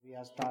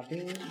are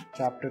starting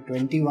chapter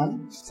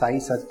 21, Sai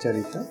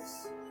Satcharita,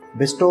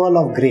 Bestowal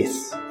of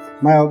Grace.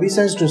 My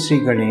obeisance to Sri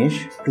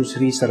Ganesh, to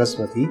Sri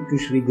Saraswati, to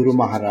Sri Guru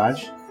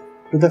Maharaj,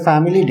 to the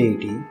family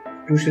deity,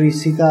 to Sri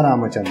Sita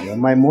Ramachandra,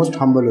 my most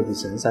humble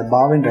obeisance. I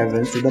bow in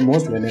reverence to the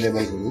most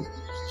venerable Guru,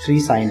 Sri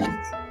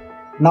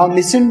Sainath. Now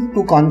listen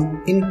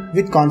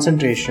with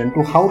concentration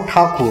to how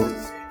Thakur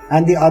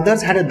and the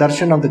others had a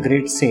darshan of the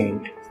great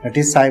saint, that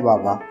is Sai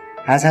Baba,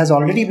 as has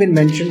already been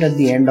mentioned at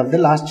the end of the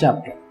last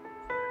chapter.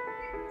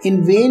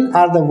 In vain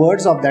are the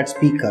words of that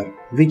speaker,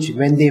 which,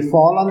 when they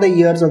fall on the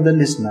ears of the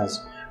listeners,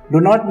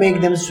 do not make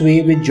them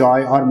sway with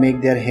joy or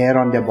make their hair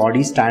on their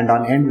body stand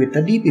on end with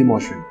a deep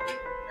emotion.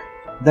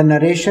 The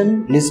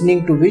narration,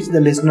 listening to which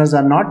the listeners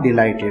are not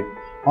delighted,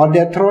 or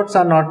their throats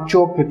are not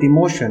choked with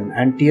emotion,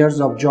 and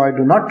tears of joy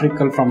do not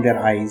trickle from their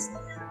eyes,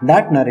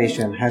 that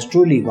narration has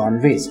truly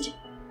gone waste.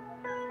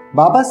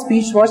 Baba's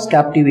speech was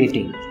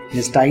captivating.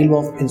 His style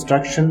of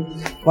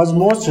instruction was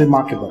most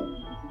remarkable.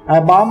 I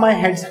bow my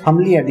head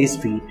humbly at his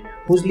feet,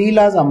 whose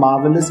leelas are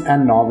marvelous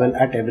and novel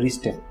at every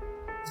step.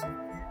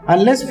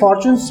 Unless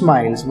fortune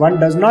smiles, one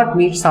does not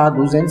meet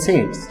sadhus and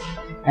saints,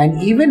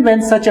 and even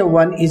when such a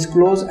one is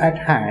close at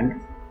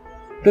hand,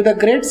 to the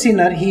great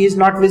sinner he is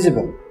not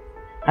visible.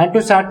 And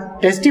to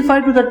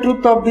testify to the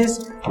truth of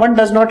this, one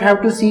does not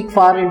have to seek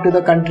far into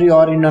the country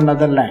or in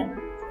another land.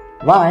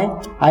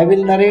 Why? I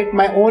will narrate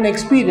my own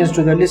experience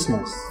to the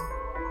listeners.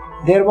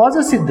 There was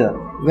a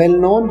Siddha, well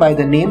known by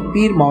the name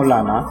Pir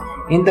Maulana,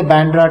 in the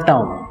Bandra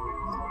town.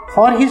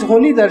 For his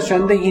holy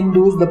darshan, the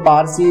Hindus, the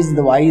Parsis,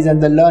 the wise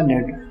and the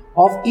learned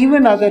of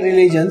even other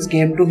religions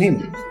came to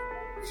him.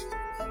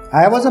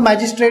 I was a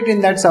magistrate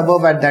in that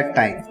suburb at that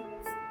time.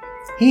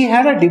 He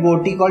had a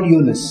devotee called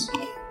Yunus,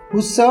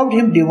 who served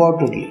him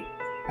devotedly,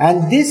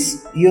 and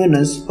this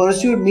Yunus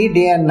pursued me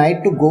day and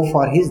night to go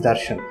for his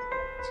darshan.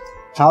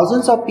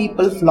 Thousands of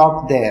people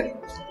flocked there.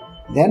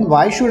 Then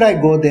why should I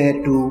go there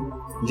too?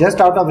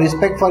 Just out of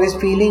respect for his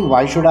feeling,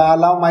 why should I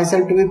allow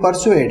myself to be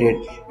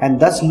persuaded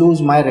and thus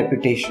lose my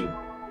reputation?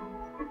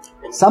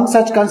 Some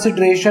such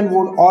consideration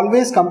would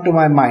always come to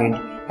my mind,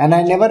 and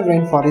I never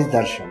went for his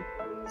darshan.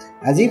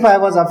 As if I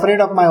was afraid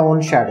of my own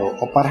shadow,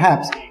 or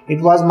perhaps it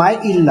was my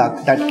ill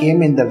luck that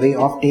came in the way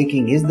of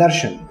taking his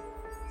darshan.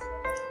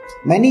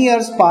 Many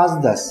years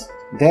passed thus.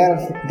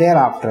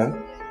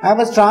 Thereafter, I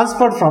was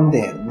transferred from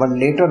there, but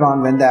later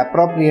on, when the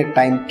appropriate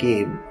time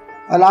came,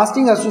 a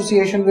lasting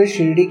association with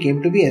Shirdi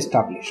came to be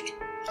established.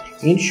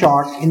 In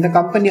short, in the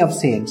company of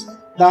saints,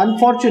 the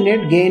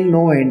unfortunate gain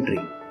no entry,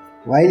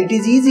 while it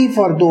is easy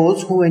for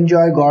those who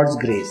enjoy God's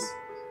grace.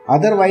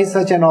 Otherwise,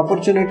 such an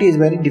opportunity is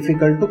very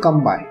difficult to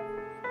come by.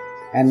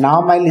 And now,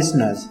 my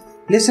listeners,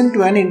 listen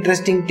to an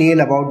interesting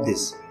tale about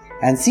this,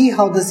 and see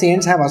how the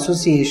saints have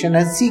association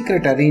and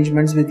secret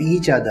arrangements with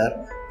each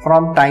other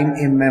from time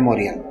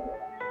immemorial.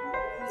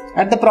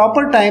 At the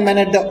proper time and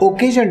at the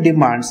occasion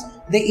demands,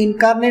 they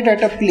incarnate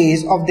at a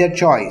place of their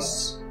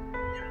choice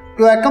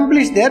to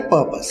accomplish their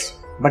purpose,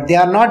 but they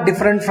are not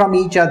different from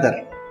each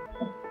other.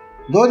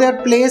 Though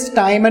their place,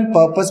 time and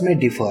purpose may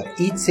differ,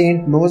 each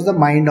saint knows the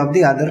mind of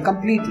the other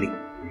completely.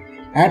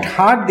 At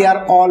heart they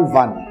are all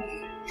one.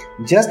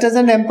 Just as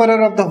an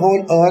emperor of the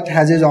whole earth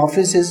has his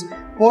offices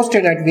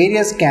posted at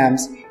various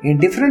camps in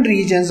different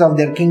regions of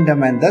their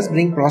kingdom and thus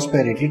bring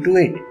prosperity to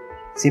it,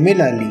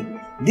 similarly,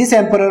 this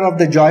emperor of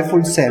the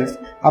joyful self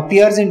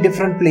appears in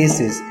different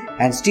places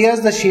and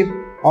steers the ship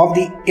of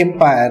the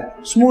empire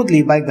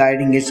smoothly by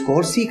guiding its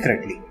course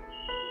secretly.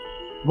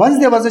 Once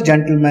there was a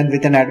gentleman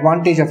with an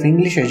advantage of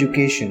English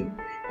education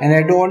and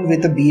adorned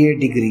with a BA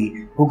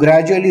degree who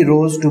gradually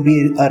rose to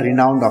be a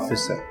renowned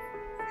officer.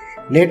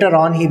 Later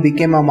on he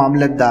became a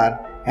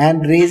Mamlatdar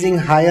and, rising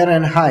higher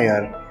and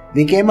higher,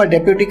 became a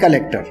deputy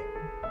collector.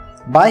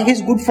 By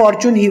his good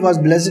fortune he was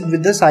blessed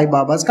with the Sai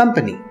Baba's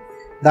company.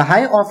 The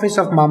high office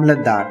of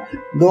Mamlatdar,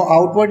 though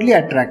outwardly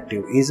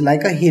attractive, is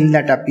like a hill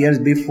that appears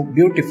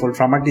beautiful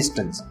from a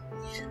distance,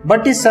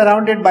 but is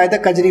surrounded by the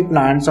kajri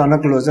plants on a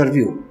closer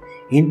view.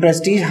 In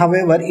prestige,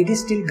 however, it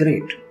is still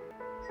great.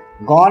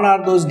 Gone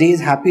are those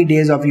days, happy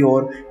days of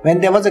yore,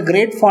 when there was a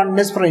great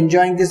fondness for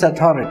enjoying this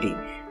authority,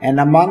 and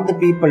among the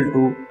people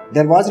too,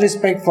 there was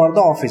respect for the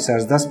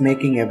officers, thus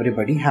making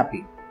everybody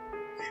happy.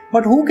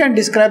 But who can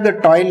describe the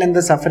toil and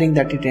the suffering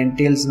that it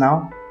entails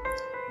now?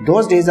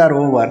 Those days are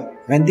over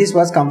when this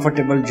was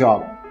comfortable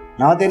job.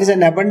 Now there is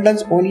an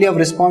abundance only of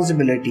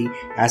responsibility.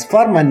 As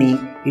for money,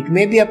 it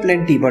may be a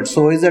plenty, but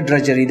so is the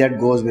drudgery that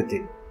goes with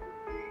it.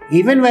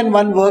 Even when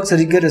one works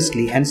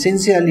rigorously and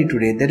sincerely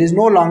today, there is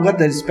no longer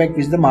the respect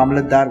which the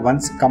Mamlatdar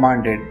once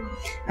commanded,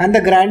 and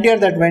the grandeur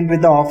that went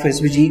with the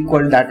office which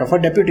equaled that of a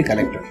deputy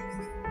collector.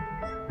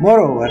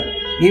 Moreover,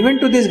 even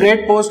to this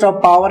great post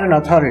of power and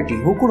authority,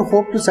 who could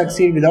hope to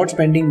succeed without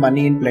spending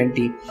money in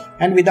plenty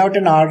and without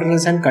an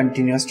arduous and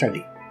continuous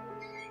study?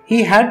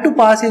 He had to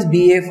pass his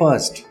BA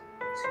first.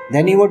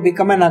 Then he would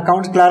become an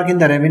accounts clerk in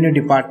the revenue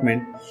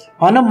department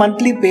on a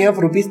monthly pay of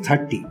rupees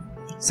 30.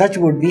 Such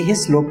would be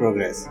his slow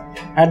progress.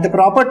 At the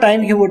proper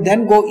time, he would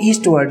then go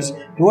eastwards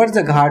towards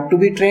the Ghat to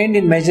be trained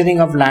in measuring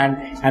of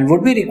land and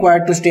would be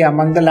required to stay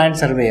among the land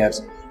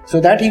surveyors, so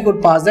that he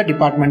could pass the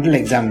departmental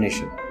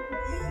examination.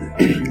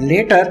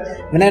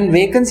 Later, when a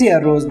vacancy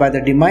arose by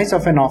the demise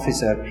of an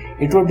officer,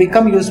 it would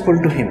become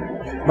useful to him.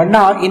 But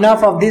now,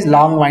 enough of this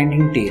long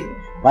winding tale.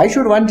 Why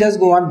should one just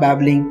go on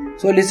babbling?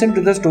 So listen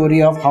to the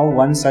story of how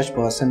one such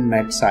person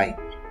met Sai.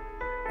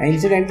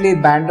 Incidentally,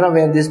 Bandra,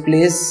 where this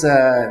place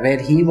where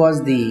he was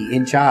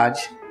in charge,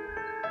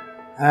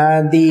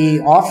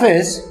 the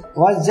office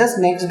was just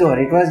next door.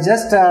 It was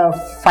just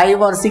 5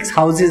 or 6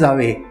 houses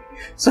away.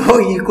 So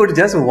he could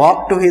just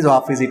walk to his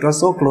office. It was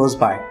so close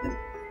by.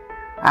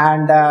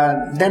 And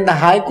then the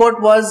High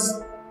Court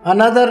was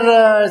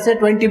another, say,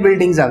 20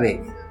 buildings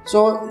away.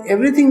 So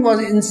everything was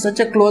in such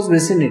a close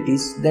vicinity.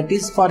 That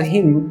is for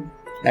him,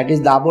 that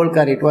is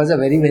Dabolkar, it was a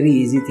very, very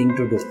easy thing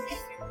to do.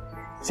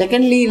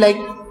 Secondly, like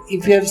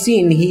if you have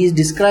seen, he is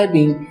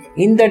describing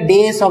in the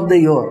days of the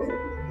yore.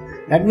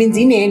 That means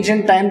in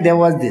ancient time there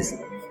was this.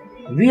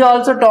 We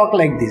also talk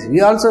like this.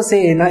 We also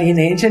say, in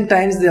ancient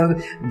times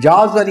the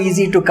jobs were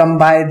easy to come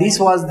by. This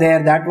was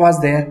there, that was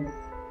there.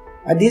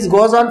 This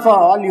goes on for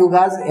all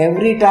yugas.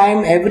 Every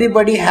time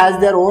everybody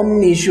has their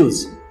own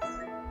issues.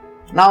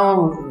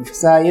 Now,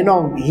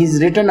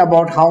 he's written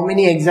about how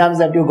many exams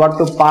that you got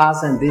to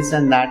pass and this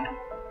and that.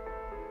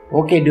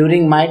 Okay,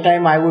 during my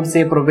time, I would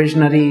say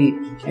probationary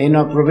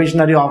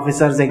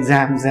officers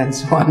exams and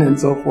so on and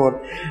so forth.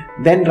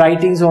 Then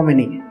writing so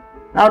many.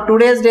 Now,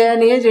 today's day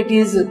and age, it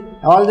is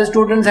all the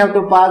students have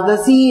to pass the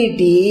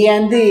CET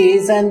and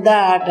this and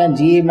that and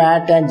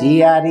GMAT and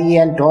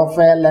GRE and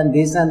TOEFL and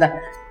this and that.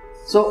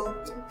 So,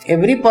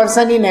 every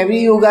person in every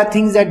yuga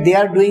thinks that they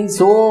are doing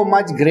so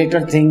much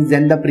greater things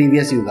than the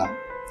previous yuga.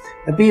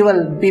 The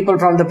people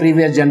from the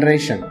previous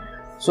generation.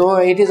 So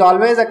it is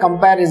always a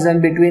comparison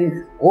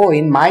between,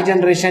 in my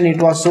generation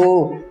it was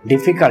so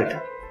difficult,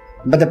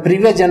 but the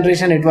previous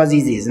generation it was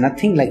easy. It's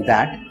nothing like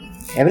that.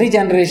 Every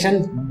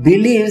generation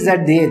believes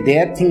that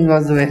their thing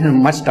was very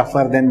much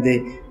tougher than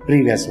the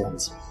previous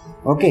ones.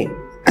 Okay.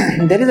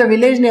 There is a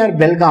village near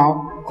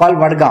Belgaum called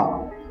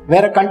Vadgaon,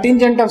 where a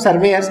contingent of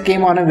surveyors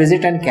came on a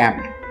visit and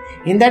camped.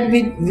 In that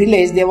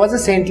village there was a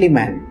saintly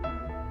man.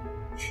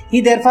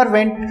 He therefore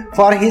went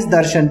for his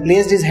darshan,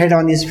 placed his head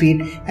on his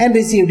feet and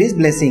received his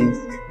blessings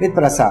with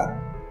prasad.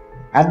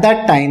 At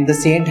that time, the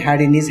saint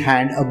had in his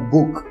hand a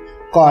book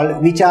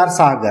called Vichar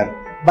Sagar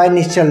by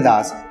Nischal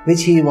Das,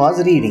 which he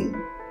was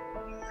reading.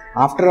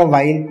 After a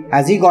while,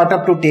 as he got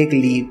up to take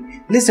leave,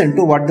 listen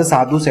to what the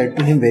sadhu said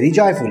to him very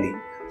joyfully.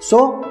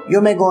 So,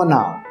 you may go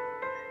now.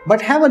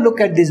 But have a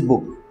look at this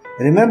book.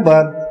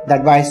 Remember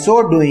that by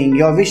so doing,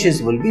 your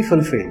wishes will be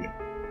fulfilled.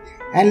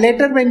 And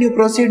later when you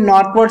proceed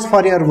northwards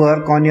for your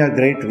work on your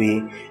great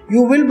way,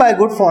 you will by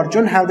good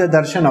fortune have the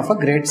darshan of a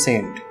great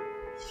saint.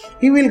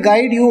 He will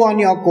guide you on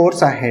your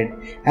course ahead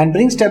and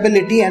bring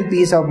stability and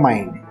peace of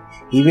mind.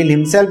 He will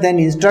himself then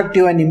instruct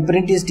you and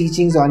imprint his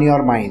teachings on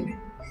your mind.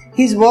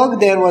 His work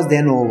there was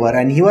then over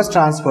and he was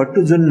transferred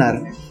to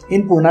Junnar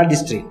in Pune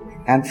district,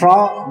 and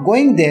from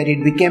going there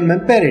it became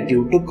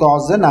imperative to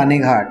cross the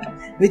Nane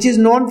Ghat, which is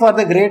known for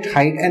the great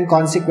height and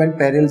consequent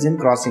perils in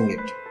crossing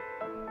it.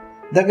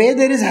 The way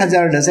there is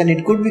hazardous and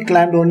it could be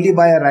climbed only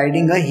by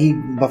riding a he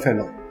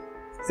buffalo.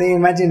 So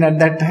imagine at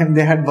that time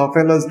they had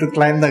buffaloes to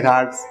climb the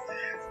ghats.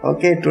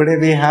 Okay, today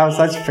we have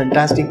such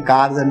fantastic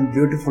cars and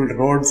beautiful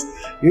roads.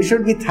 You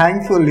should be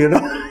thankful,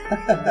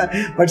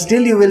 But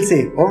still you will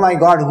say, oh my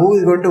God, who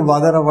is going to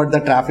bother about the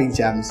traffic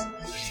jams?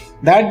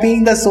 That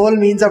being the sole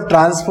means of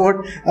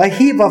transport, a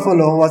he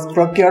buffalo was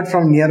procured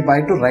from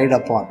nearby to ride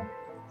upon.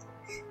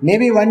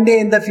 Maybe one day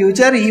in the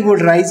future he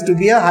would rise to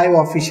be a high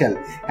official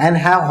and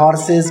have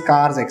horses,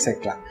 cars,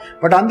 etc.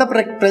 But on the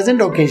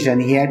present occasion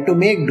he had to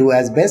make do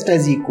as best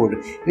as he could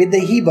with the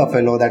he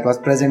buffalo that was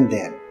present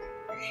there.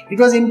 It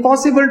was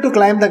impossible to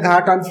climb the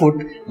ghat on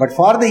foot, but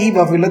for the he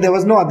buffalo there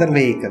was no other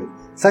vehicle.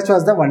 Such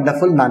was the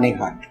wonderful Nane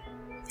Ghat.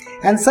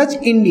 And such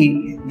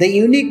indeed the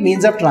unique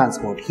means of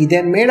transport. He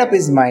then made up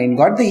his mind,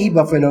 got the he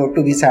buffalo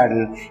to be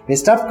saddled with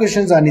stuffed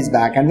cushions on his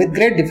back, and with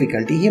great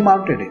difficulty he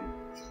mounted it.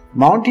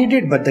 Mount he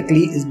did, but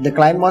the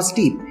climb was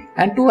steep,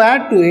 and to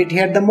add to it, he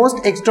had the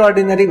most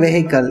extraordinary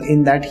vehicle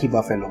in that he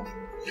buffalo.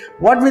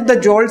 What with the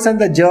jolts and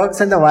the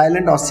jerks and the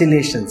violent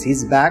oscillations,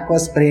 his back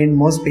was sprained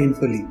most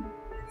painfully.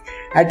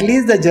 At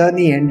least the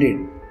journey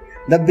ended.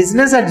 The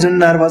business at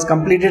Junnar was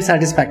completed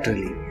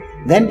satisfactorily.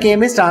 Then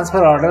came his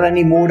transfer order and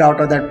he moved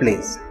out of that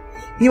place.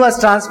 He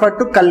was transferred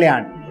to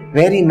Kalyan,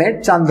 where he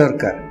met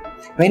Chandorkar.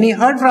 When he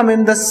heard from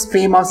him the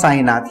fame of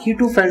Sainath, he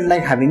too felt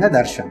like having a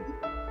darshan.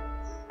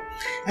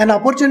 An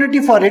opportunity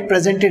for it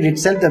presented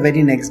itself the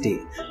very next day.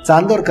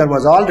 Chandorkar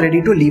was all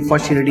ready to leave for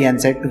Shirdi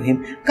and said to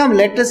him, "Come,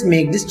 let us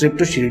make this trip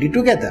to Shirdi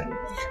together.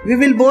 We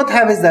will both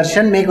have his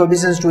darshan, make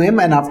obeisance to him,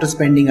 and after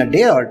spending a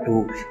day or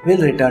two,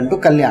 we'll return to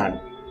Kalyan."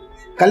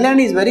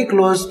 Kalyan is very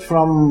close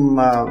from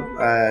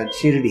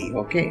Shirdi,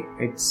 okay?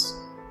 It's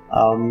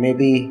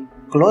maybe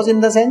close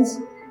in the sense,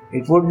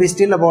 it would be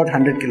still about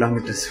 100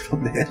 kilometers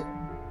from there.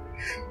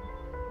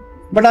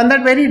 But on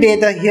that very day,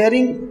 the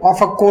hearing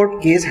of a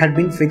court case had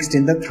been fixed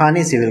in the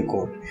Thane Civil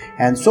Court,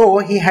 and so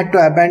he had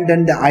to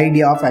abandon the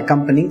idea of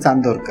accompanying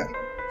Chandorkar.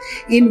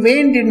 In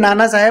vain did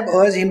Nana Sahib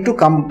urge him to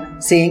come,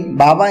 saying,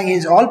 Baba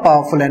is all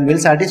powerful and will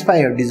satisfy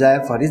your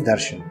desire for his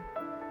darshan.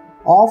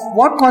 Of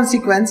what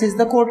consequence is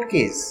the court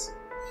case?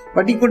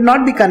 But he could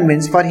not be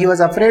convinced, for he was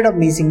afraid of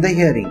missing the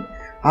hearing.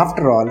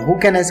 After all, who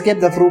can escape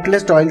the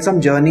fruitless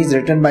toilsome journeys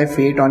written by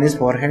fate on his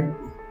forehead?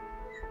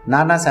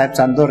 Nana Sahib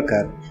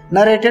Chandorkar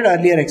narrated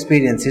earlier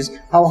experiences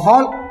how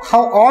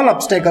all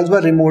obstacles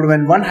were removed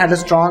when one had a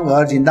strong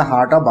urge in the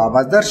heart of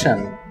Baba's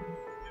darshan.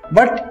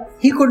 But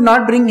he could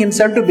not bring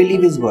himself to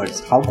believe his words.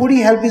 How could he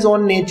help his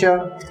own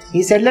nature?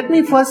 He said, let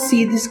me first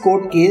see this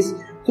court case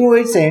through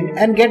its end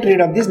and get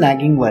rid of this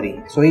nagging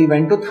worry. So he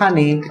went to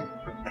Thane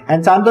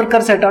and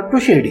Chandorkar set out to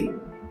Shirdi.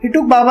 He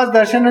took Baba's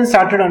darshan and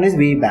started on his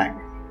way back.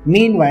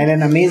 Meanwhile,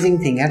 an amazing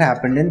thing had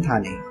happened in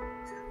Thane.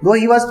 Though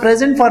he was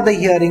present for the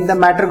hearing, the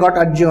matter got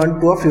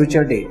adjourned to a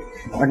future date.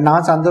 But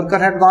now Chandorkar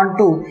had gone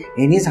too.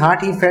 In his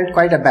heart he felt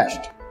quite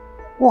abashed.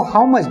 Oh,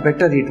 how much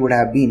better it would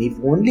have been if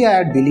only I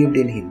had believed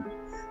in him.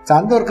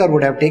 Chandorkar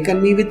would have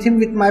taken me with him,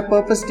 with my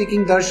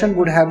purpose-seeking darshan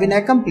would have been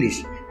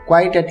accomplished,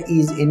 quite at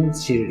ease in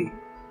Shirdi.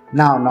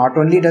 Now, not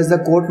only does the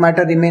court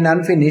matter remain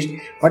unfinished,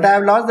 but I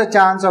have lost the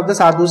chance of the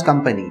sadhu's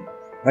company.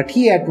 But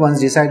he at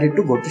once decided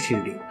to go to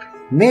Shirdi.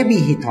 Maybe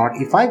he thought,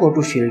 if I go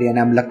to Shirdi and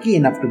am lucky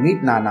enough to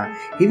meet Nana,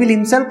 he will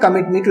himself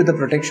commit me to the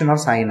protection of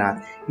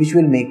Sainath, which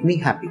will make me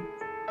happy.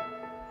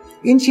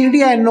 In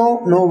Shirdi I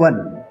know no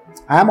one.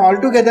 I am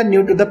altogether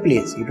new to the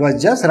place. It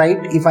was just right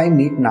if I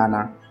meet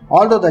Nana,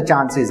 although the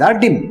chances are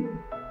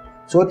dim.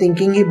 So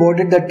thinking, he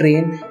boarded the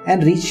train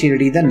and reached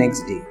Shirdi the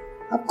next day.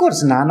 Of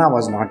course, Nana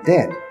was not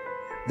there.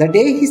 The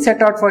day he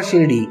set out for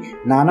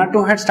Shirdi, Nana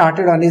too had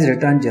started on his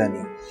return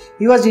journey.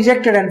 He was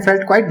dejected and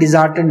felt quite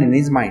disheartened in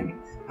his mind.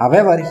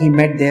 However, he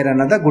met there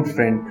another good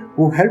friend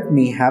who helped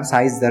me have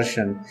Sai's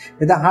darshan,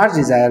 with the heart's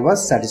desire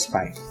was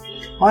satisfied.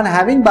 On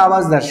having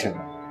Baba's darshan,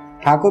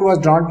 Thakur was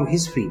drawn to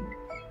his feet.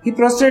 He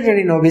prostrated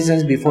in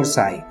obeisance before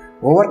Sai.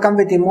 Overcome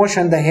with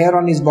emotion, the hair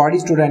on his body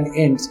stood on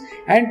ends,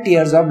 and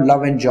tears of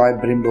love and joy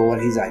brimmed over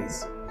his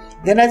eyes.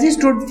 Then as he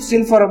stood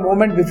still for a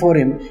moment before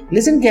him,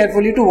 listened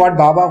carefully to what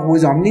Baba, who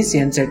is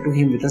omniscient, said to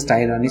him with a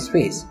smile on his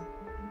face.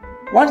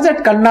 What's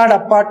that Kannad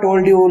Appa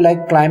told you,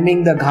 like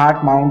climbing the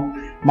Ghat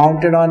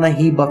mounted on a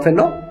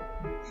he-buffalo?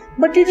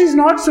 But it is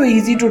not so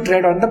easy to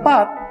tread on the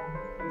path.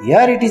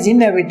 Here it is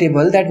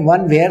inevitable that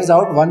one wears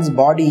out one's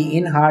body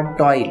in hard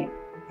toil.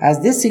 As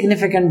these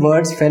significant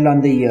words fell on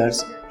the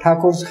ears,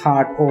 Thakur's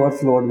heart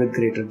overflowed with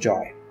greater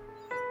joy.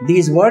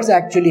 These words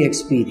actually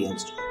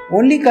experienced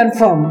only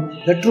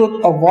confirm the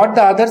truth of what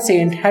the other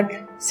saint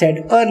had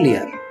said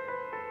earlier.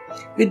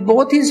 With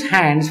both his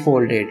hands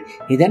folded,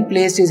 he then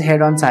placed his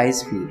head on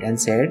Sai's feet and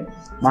said,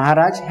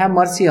 Maharaj, have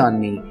mercy on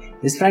me,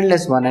 this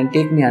friendless one, and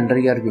take me under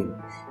your wing.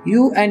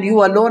 You and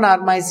you alone are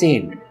my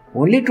saint.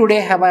 Only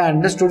today have I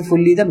understood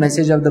fully the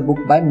message of the book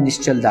by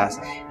Nischal Das,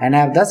 and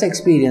have thus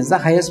experienced the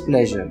highest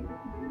pleasure.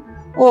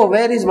 Oh,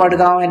 where is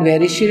Vadgaon and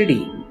where is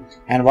Shirdi?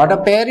 And what a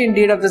pair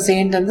indeed of the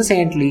saint and the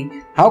saintly,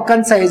 how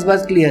concise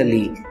but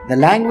clearly, the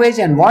language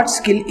and what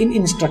skill in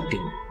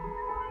instructing.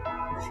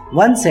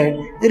 One said,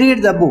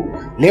 read the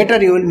book,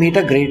 later you will meet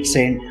a great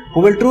saint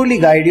who will truly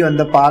guide you on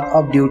the path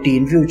of duty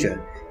in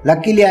future.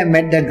 Luckily I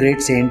met that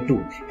great saint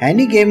too, and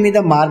he gave me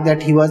the mark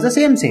that he was the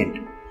same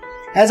saint.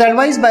 As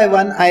advised by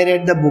one, I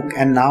read the book,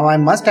 and now I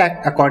must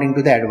act according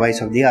to the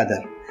advice of the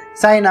other.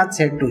 Sainath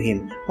said to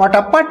him, what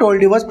Appa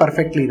told you was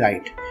perfectly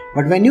right.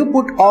 But when you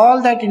put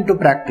all that into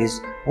practice,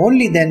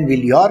 only then will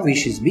your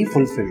wishes be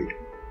fulfilled.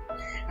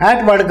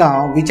 At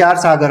Vadgaon, Vichar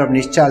Sagar of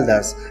Nischal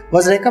Das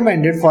was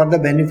recommended for the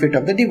benefit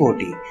of the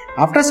devotee.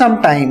 After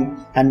some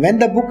time, and when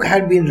the book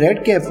had been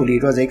read carefully,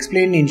 it was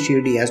explained in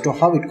Shirdi as to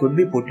how it could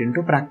be put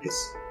into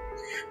practice.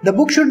 The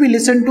book should be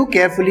listened to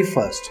carefully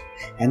first,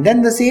 and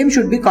then the same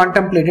should be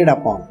contemplated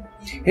upon.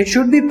 It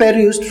should be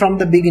perused from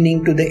the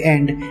beginning to the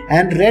end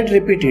and read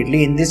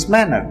repeatedly in this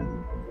manner.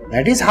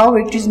 That is how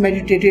it is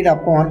meditated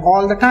upon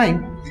all the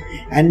time,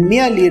 and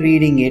merely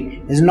reading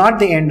it is not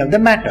the end of the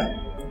matter.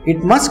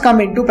 It must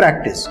come into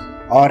practice,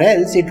 or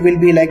else it will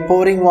be like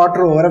pouring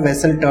water over a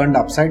vessel turned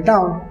upside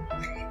down.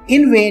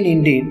 In vain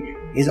indeed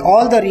is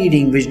all the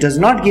reading which does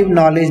not give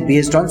knowledge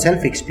based on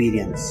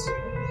self-experience.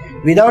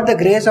 Without the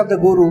grace of the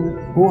Guru,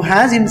 who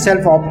has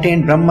himself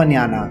obtained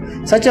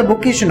Brahmanyana, such a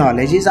bookish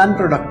knowledge is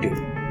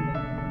unproductive.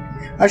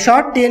 A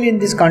short tale in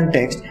this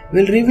context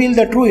will reveal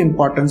the true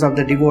importance of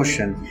the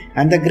devotion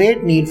and the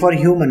great need for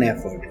human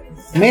effort.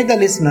 May the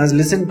listeners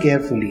listen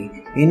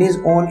carefully in his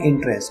own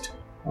interest.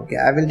 Okay,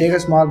 I will take a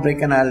small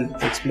break and I'll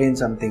explain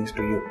some things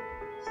to you.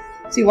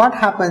 See, what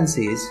happens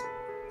is,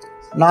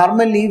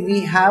 normally we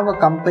have a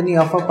company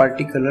of a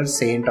particular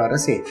saint or a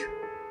sage.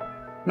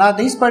 Now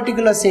this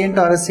particular saint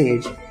or a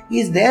sage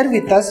is there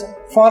with us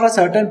for a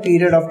certain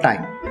period of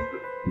time.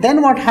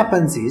 Then what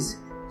happens is,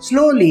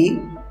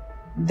 slowly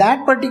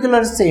that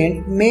particular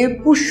saint may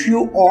push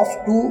you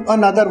off to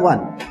another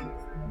one,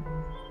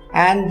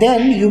 and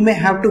then you may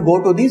have to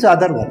go to this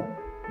other one.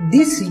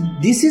 This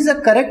is a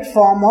correct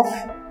form of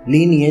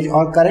lineage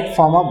or correct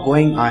form of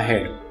going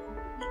ahead.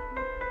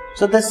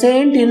 So the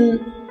saint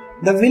in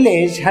the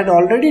village had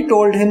already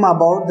told him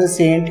about the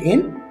saint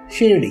in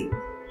Shirdi.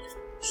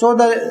 So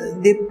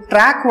the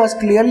track was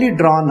clearly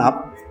drawn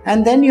up,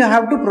 and then you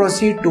have to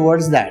proceed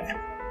towards that.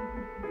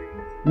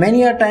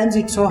 Many a times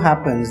it so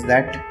happens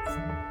that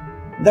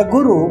the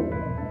Guru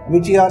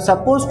which you are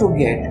supposed to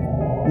get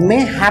may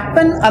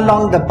happen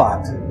along the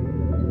path.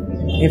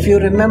 If you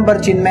remember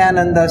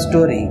Chinmayananda's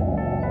story,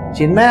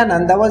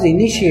 Chinmayananda was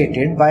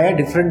initiated by a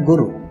different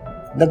Guru.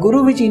 The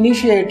Guru which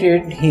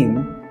initiated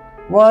him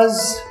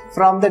was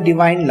from the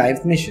Divine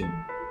Life Mission.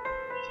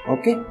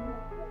 Okay?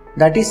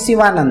 That is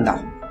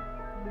Sivananda.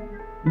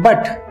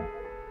 But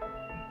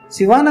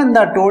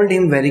Sivananda told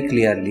him very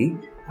clearly,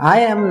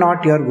 I am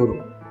not your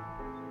Guru.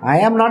 I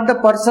am not the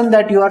person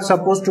that you are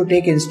supposed to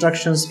take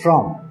instructions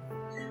from.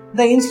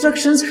 The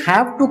instructions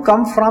have to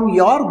come from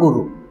your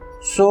Guru.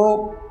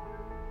 So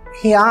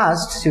he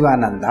asked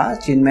Sivananda,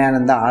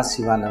 Chinmayananda asked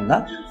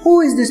Sivananda,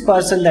 who is this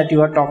person that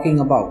you are talking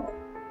about?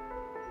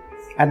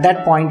 At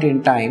that point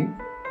in time,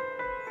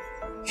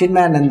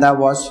 Chinmayananda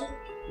was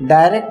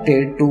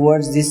directed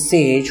towards this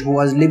sage who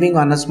was living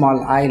on a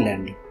small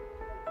island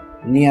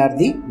near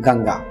the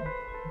Ganga.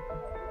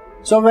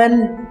 So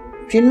when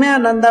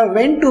Chinmayananda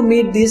went to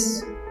meet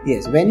this,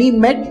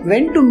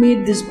 went to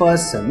meet this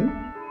person,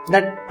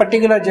 that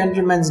particular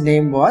gentleman's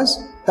name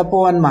was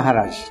Tapovan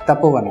Maharaj,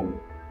 Tapovanam.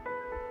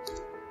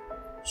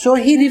 So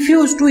he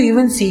refused to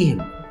even see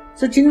him.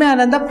 So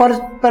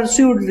Chinmayananda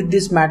pursued with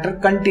this matter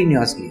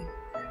continuously.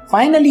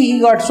 Finally he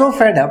got so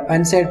fed up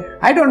and said,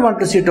 I don't want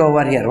to sit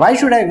over here. Why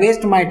should I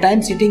waste my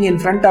time sitting in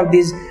front of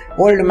this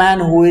old man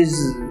who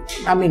is,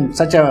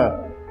 such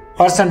a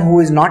person who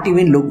is not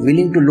even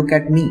willing to look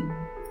at me.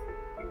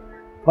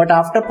 But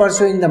after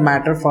pursuing the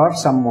matter for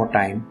some more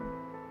time,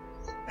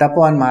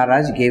 Tapovan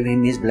Maharaj gave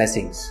him his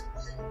blessings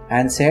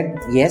and said,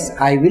 yes,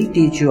 I will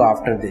teach you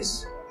after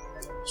this.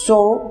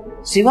 So,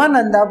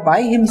 Sivananda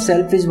by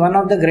himself is one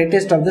of the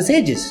greatest of the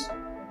sages.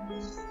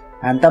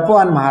 And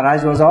Tapovan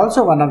Maharaj was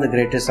also one of the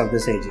greatest of the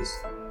sages.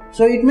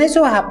 So, it may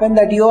so happen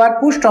that you are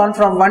pushed on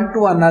from one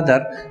to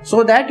another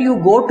so that you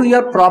go to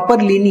your proper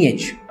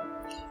lineage.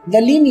 The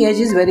lineage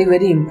is very,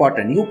 very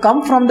important. You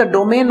come from the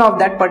domain of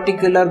that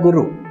particular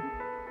Guru.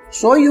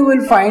 So, you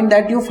will find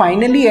that you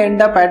finally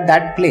end up at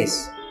that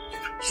place.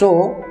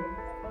 So,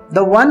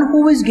 the one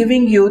who is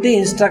giving you the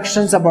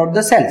instructions about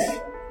the self,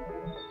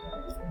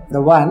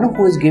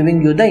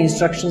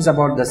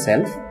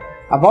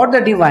 about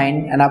the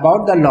divine and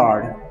about the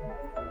Lord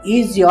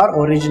is your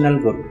original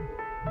Guru.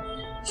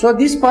 So,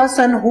 this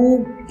person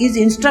who is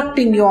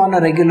instructing you on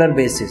a regular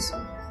basis,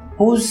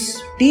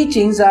 whose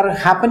teachings are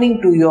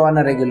happening to you on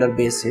a regular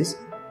basis,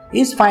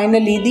 is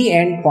finally the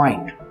end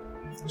point.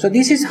 So,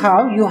 this is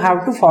how you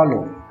have to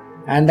follow,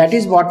 and that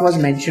is what was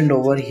mentioned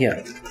over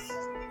here.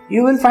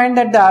 You will find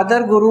that the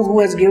other Guru who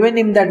has given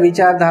him that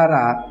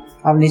Vichardhara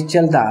of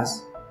Nischal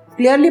Das,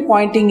 clearly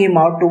pointing him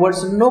out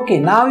towards, okay,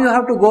 now you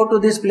have to go to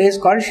this place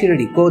called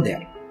Shirdi, go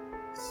there.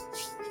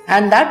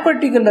 And that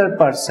particular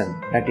person,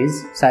 that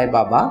is Sai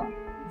Baba,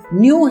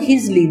 knew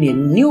his lineage,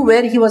 knew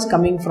where he was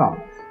coming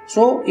from.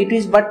 So it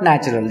is but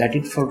natural that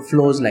it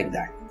flows like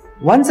that.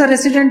 Once a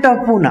resident of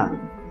Pune,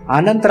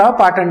 Anantrao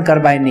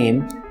Patankar by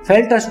name,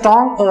 felt a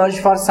strong urge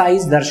for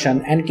Sai's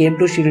darshan and came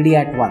to Shirdi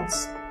at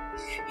once.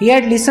 He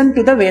had listened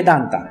to the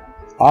Vedanta,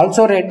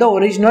 also read the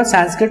original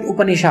Sanskrit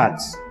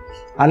Upanishads,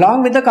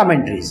 along with the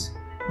commentaries,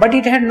 but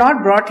it had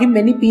not brought him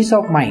any peace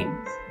of mind.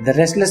 The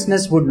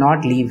restlessness would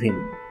not leave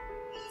him.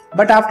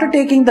 But after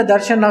taking the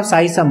darshan of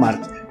Sai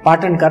Samarth,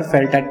 Patankar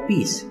felt at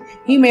peace.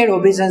 He made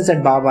obeisance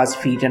at Baba's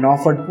feet and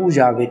offered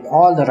puja with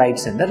all the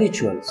rites and the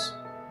rituals.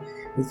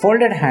 With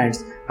folded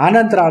hands,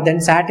 Anantrao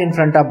then sat in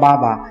front of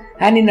Baba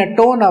and in a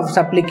tone of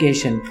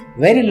supplication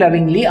very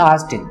lovingly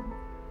asked him,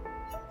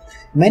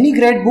 many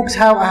great books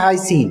have I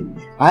seen.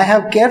 I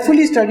have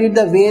carefully studied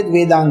the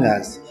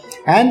Vedangas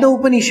and the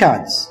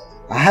Upanishads.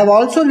 I have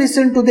also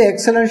listened to the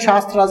excellent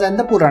Shastras and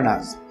the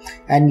Puranas.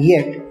 And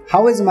yet,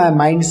 how is my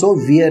mind so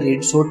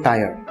wearied, so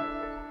tired?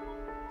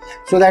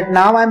 So that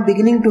now I am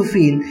beginning to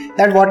feel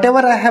that whatever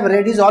I have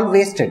read is all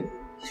wasted.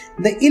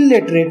 The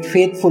illiterate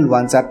faithful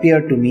ones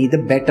appear to me the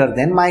better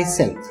than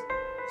myself.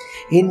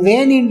 In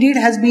vain indeed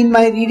has been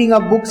my reading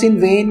of books, in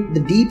vain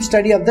the deep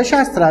study of the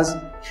Shastras.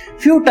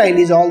 Futile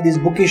is all this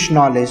bookish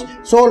knowledge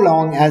so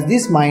long as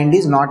this mind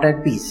is not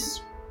at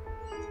peace.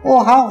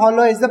 Oh, how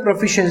hollow is the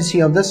proficiency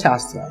of the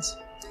Shastras,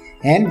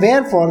 and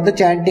wherefore the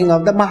chanting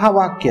of the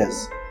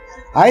Mahavakyas,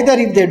 either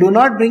if they do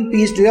not bring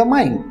peace to your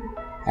mind.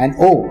 And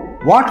oh,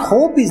 what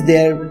hope is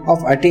there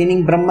of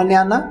attaining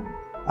Brahmanyana?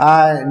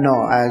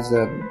 No, as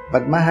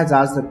Padma has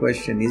asked the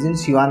question, isn't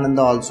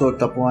Shivananda also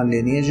Tapovan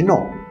lineage?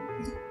 No.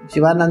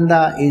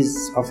 Shivananda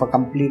is of a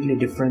completely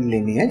different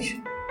lineage,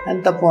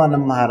 and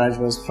Tapovanam Maharaj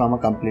was from a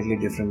completely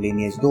different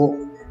lineage,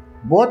 though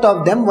both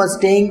of them were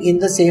staying in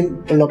the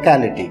same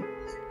locality.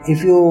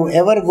 If you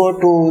ever go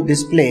to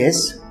this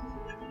place,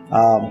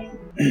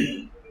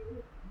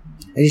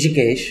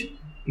 Rishikesh,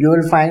 you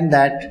will find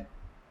that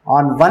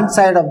on one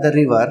side of the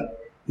river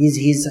is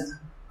his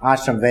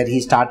ashram where he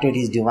started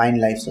his Divine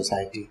Life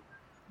Society,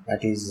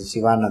 that is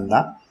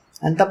Shivananda,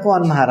 and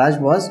Tapovan Maharaj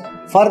was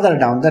further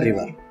down the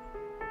river.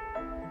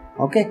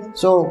 Okay,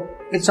 so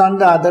it's on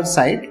the other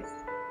side.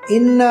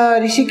 In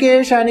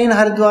Rishikesh and in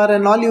Haridwar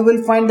and all, you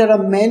will find there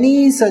are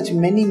many such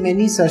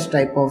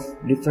type of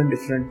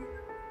different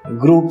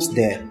groups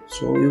there.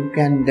 So you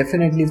can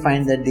definitely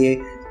find that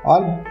they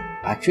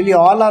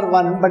all are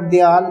one, but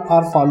they all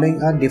are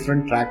following a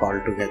different track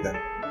altogether.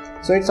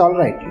 So it's all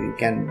right. You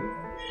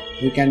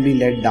can be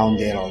led down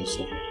there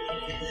also.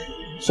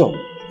 So,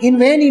 in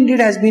vain indeed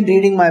has been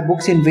reading my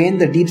books, in vain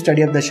the deep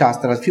study of the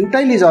Shastras.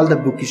 Futile is all the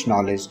bookish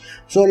knowledge,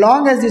 so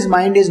long as this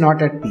mind is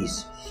not at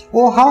peace.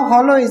 Oh, how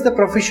hollow is the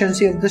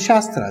proficiency of the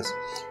Shastras,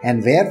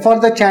 and wherefore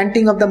the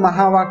chanting of the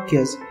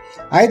Mahavakyas,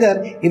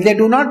 either if they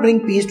do not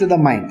bring peace to the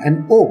mind,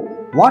 and oh,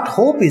 what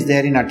hope is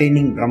there in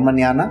attaining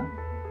Brahmanyana?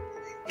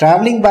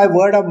 Travelling by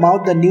word of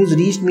mouth, the news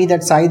reached me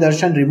that Sai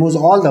Darshan removes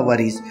all the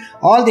worries,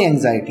 all the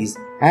anxieties,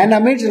 and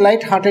amidst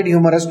light-hearted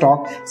humorous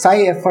talk,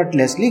 Sai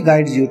effortlessly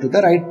guides you to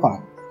the right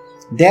path.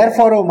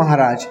 Therefore, O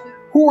Maharaj,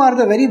 who are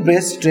the very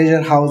best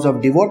treasure house of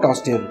devout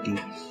austerity,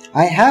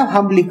 I have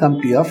humbly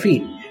come to your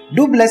feet.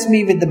 Do bless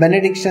me with the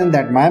benediction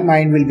that my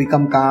mind will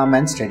become calm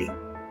and steady.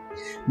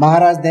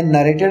 Maharaj then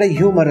narrated a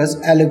humorous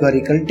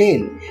allegorical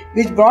tale,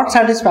 which brought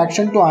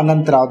satisfaction to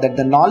Anantrao that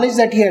the knowledge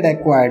that he had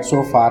acquired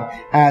so far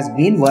has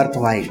been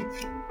worthwhile.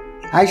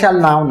 I shall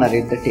now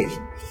narrate the tale,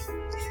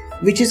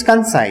 which is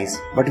concise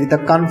but with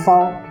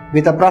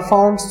a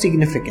profound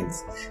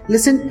significance.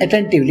 Listen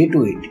attentively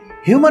to it.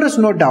 Humorous,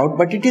 no doubt,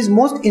 but it is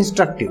most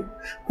instructive.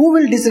 Who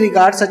will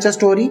disregard such a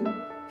story?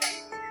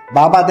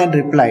 Baba then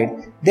replied,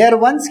 there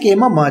once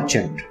came a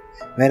merchant,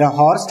 where a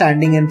horse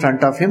standing in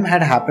front of him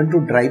had happened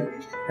to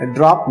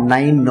drop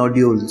 9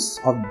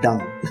 nodules of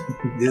dung.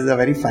 This is a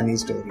very funny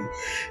story.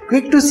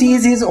 Quick to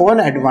seize his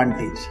own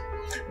advantage,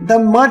 the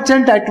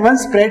merchant at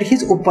once spread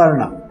his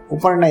uparna.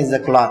 Uparna is the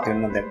cloth,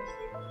 that.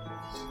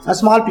 A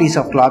small piece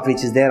of cloth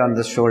which is there on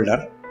the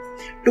shoulder,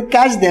 to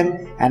catch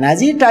them, and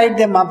as he tied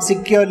them up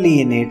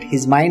securely in it,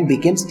 his mind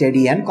became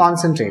steady and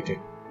concentrated.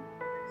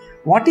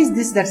 What is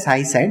this that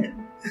Sai said?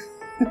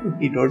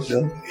 We don't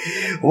know.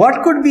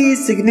 What could be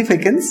his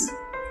significance?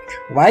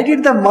 Why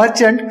did the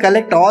merchant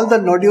collect all the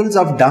nodules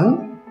of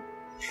dung?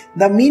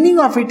 The meaning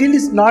of it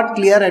is not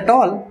clear at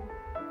all.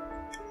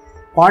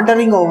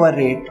 Pondering over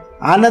it,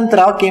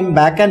 Anantrao came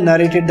back and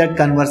narrated that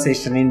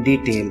conversation in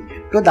detail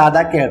to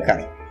Dada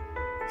Kelkar.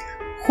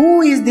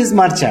 Who is this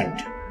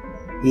merchant?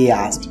 He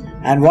asked.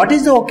 And what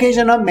is the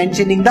occasion of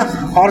mentioning the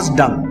horse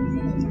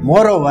dung?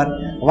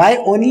 Moreover, why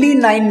only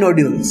 9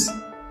 nodules?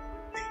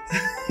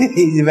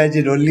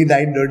 Imagine, only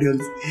 9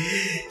 nodules.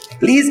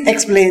 Please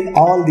explain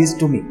all this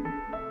to me.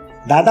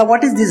 Dada,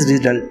 what is this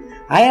riddle?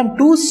 I am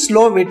too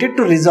slow-witted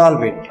to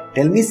resolve it.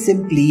 Tell me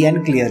simply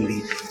and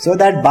clearly, so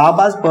that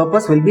Baba's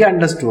purpose will be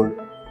understood.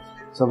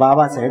 So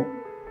Baba said,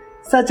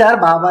 such are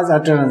Baba's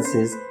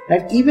utterances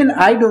that even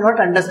I do not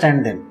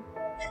understand them.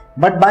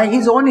 But by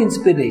his own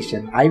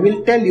inspiration, I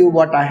will tell you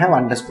what I have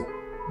understood.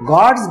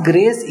 God's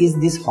grace is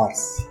this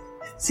horse.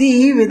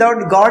 See,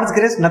 without God's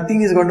grace,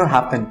 nothing is going to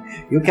happen.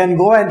 You can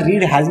go and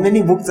read as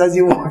many books as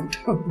you want.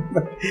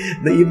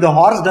 But if the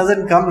horse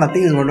doesn't come,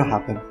 nothing is going to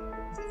happen.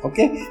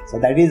 Okay? So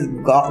that is,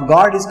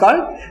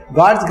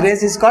 God's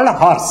grace is called a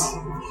horse.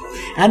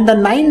 And the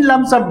 9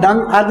 lumps of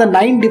dung are the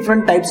 9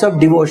 different types of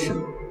devotion.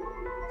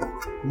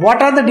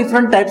 What are the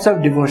different types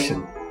of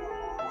devotion?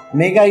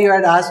 Megha, you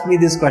had asked me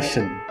this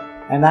question.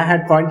 And I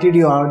had pointed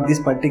you out this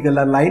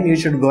particular line. You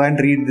should go and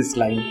read this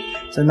line.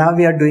 So now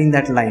we are doing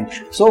that line.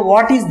 So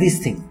what is this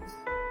thing?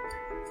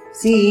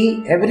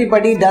 See,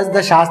 everybody does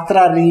the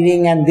Shastra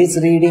reading and this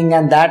reading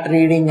and that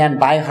reading and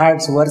by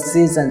hearts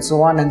verses and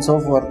so on and so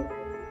forth.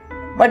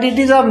 But it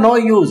is of no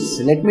use.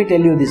 Let me tell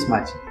you this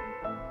much.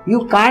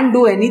 You can't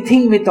do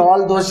anything with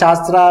all those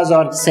Shastras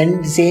or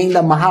saying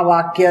the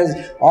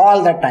Mahavakyas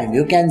all the time.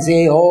 You can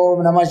say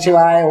Om Namah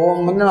Shivaya,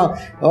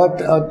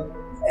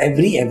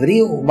 every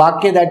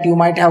Vakya that you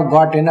might have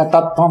got in a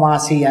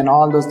Tattvamasi and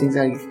all those things.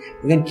 You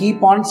can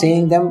keep on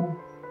saying them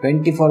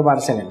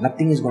 24/7.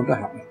 Nothing is going to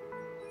happen.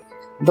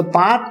 The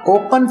path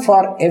open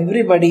for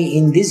everybody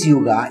in this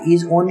yuga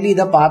is only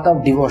the path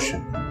of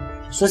devotion.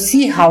 So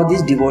see how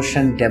this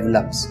devotion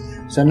develops.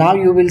 So now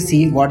you will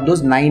see what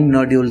those 9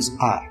 nodules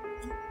are.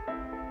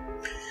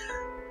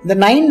 The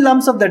 9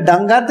 lumps of the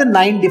dung are the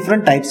 9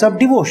 different types of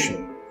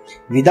devotion.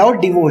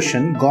 Without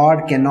devotion,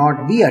 God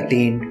cannot be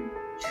attained.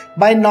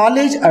 By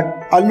knowledge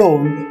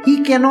alone,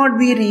 He cannot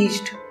be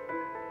reached.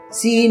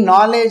 See,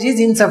 knowledge is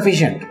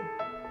insufficient.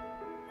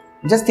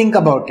 Just think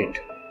about it.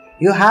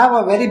 You have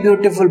a very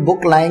beautiful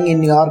book lying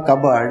in your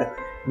cupboard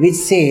which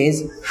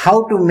says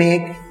how to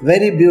make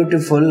very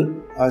beautiful,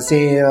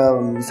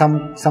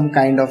 some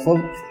kind of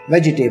a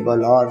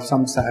vegetable or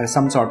some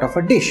sort of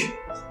a dish.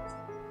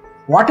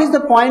 What is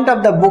the point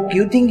of the book?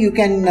 You think you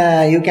can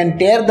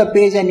tear the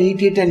page and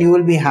eat it and you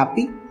will be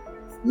happy?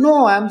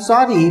 No, I am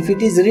sorry. If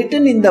it is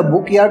written in the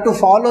book, you have to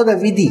follow the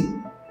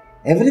vidhi.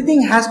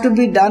 Everything has to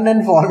be done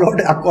and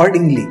followed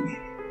accordingly.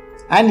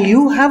 And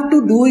you have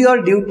to do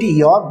your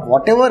duty,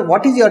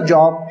 what is your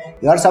job?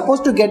 You are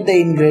supposed to get the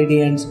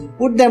ingredients,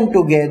 put them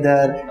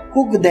together,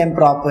 cook them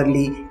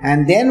properly,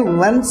 and then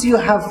once you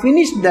have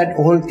finished that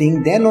whole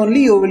thing, then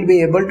only you will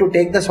be able to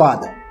take the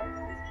swad.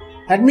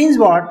 That means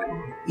what?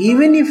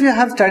 Even if you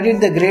have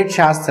studied the great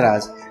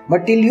Shastras,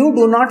 but till you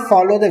do not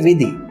follow the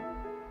Vidhi,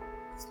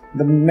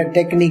 the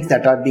techniques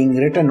that are being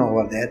written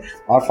over there,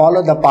 or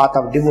follow the path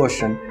of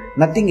devotion,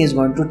 nothing is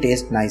going to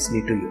taste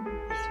nicely to you.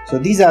 So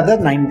these are the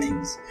 9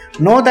 things.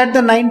 Know that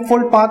the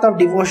ninefold path of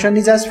devotion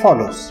is as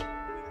follows.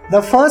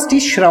 The first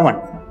is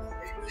Shravan.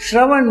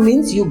 Shravan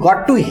means you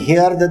got to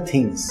hear the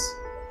things.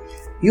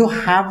 You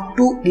have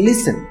to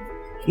listen.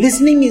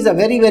 Listening is a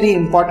very, very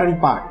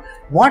important part.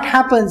 What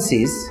happens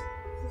is,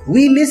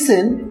 we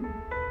listen,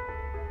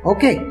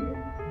 okay,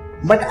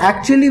 but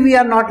actually we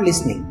are not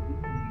listening.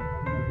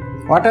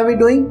 What are we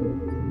doing?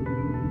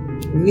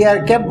 We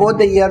are kept both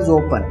the ears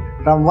open.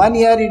 From one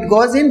ear it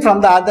goes in,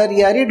 from the other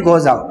ear it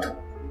goes out.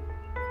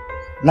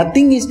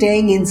 Nothing is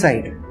staying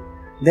inside.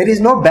 There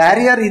is no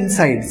barrier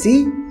inside,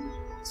 see?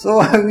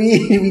 So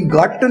we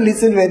got to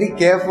listen very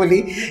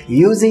carefully,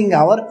 using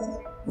our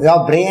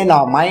brain,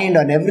 our mind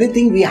and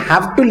everything. We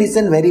have to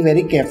listen very,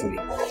 very carefully.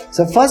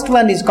 So first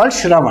one is called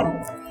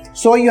Shravan.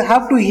 So you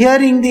have to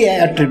hearing the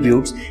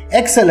attributes,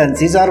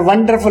 excellencies or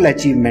wonderful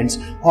achievements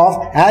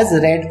of as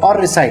read or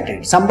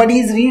recited. Somebody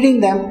is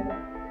reading them,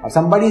 or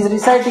somebody is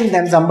reciting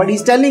them, somebody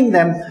is telling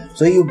them.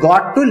 So you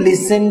got to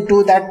listen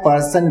to that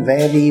person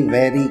very,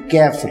 very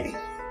carefully.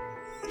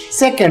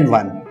 Second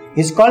one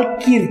is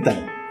called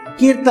Kirtan.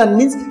 Kirtan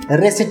means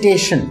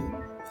recitation.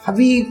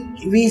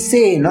 We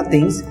say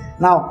things.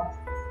 Now,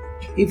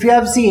 if you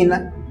have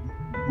seen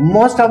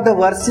most of the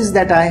verses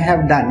that I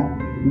have done,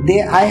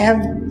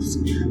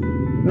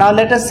 now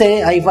let us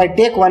say, if I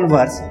take one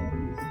verse,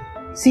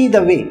 see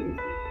the way.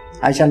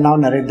 I shall now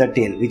narrate the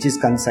tale, which is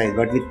concise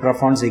but with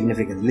profound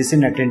significance.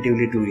 Listen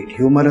attentively to it.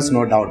 Humorous,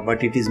 no doubt,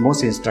 but it is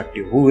most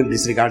instructive. Who will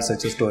disregard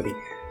such a story?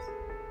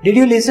 Did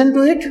you listen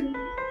to it?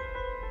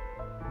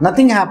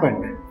 Nothing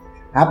happened.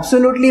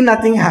 Absolutely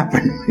nothing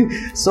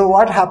happened. So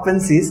what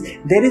happens is,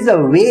 there is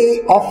a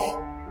way of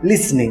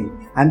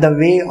listening and the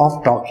way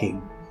of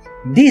talking.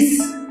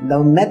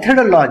 The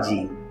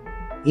methodology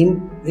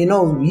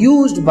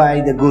used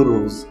by the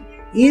gurus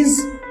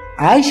is,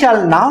 I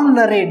shall now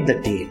narrate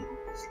the tale,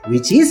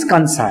 which is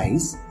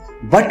concise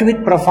but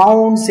with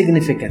profound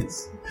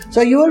significance.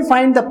 So you will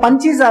find the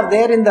punches are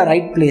there in the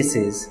right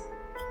places.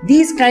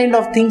 These kind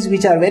of things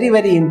which are very,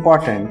 very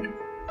important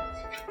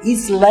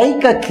is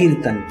like a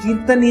kirtan.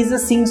 Kirtan is a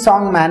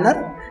sing-song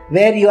manner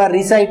where you are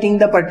reciting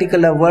the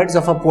particular words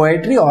of a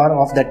poetry or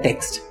of the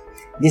text.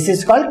 This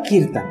is called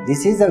kirtan.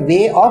 This is a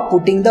way of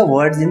putting the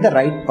words in the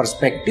right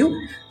perspective.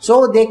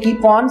 So they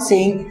keep on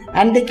saying,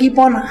 and they keep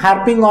on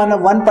harping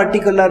on one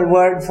particular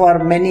word for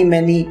many,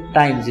 many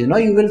times. You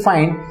will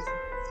find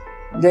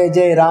Jai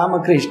Jai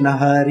Ram Krishna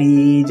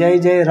Hari, Jai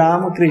Jai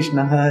Ram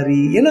Krishna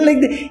Hari.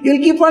 You'll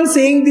keep on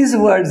saying these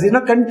words,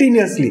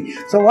 continuously.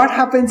 So what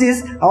happens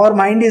is, our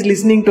mind is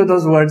listening to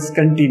those words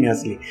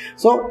continuously.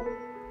 So,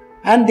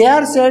 and they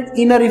are said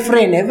in a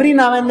refrain. Every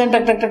now and then,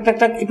 tak, tak, tak, tak,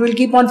 tak, it will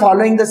keep on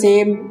following the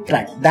same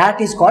track.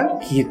 That is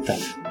called kirtan.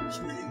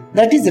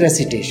 That is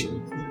recitation.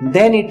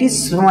 Then it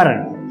is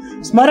smaran.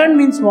 Smaran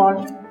means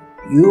what?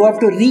 You have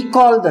to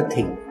recall the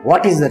thing.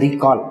 What is the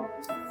recall?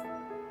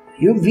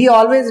 We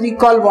always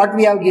recall what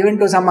we have given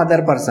to some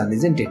other person,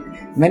 isn't it?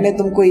 मैंने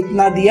तुमको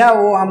इतना दिया,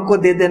 वो हमको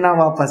दे देना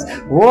वापस.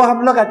 वो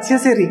हम लोग अच्छे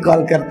से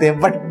recall करते हैं.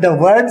 But the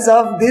words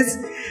of this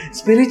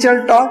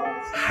spiritual talk,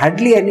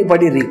 hardly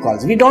anybody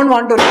recalls. We don't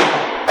want to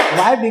recall.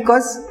 Why?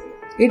 Because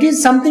it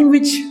is something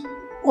which,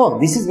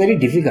 this is very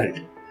difficult.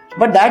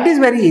 But that is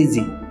very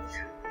easy.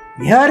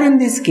 Here in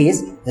this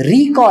case,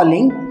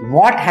 recalling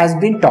what has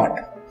been taught,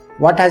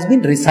 what has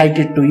been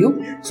recited to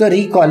you. So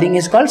recalling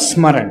is called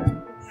smaran.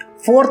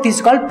 Fourth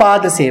is called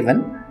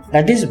padasevan,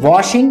 that is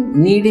washing,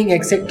 kneading,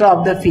 etc.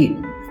 of the feet.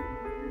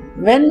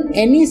 When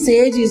any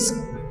sage is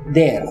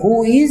there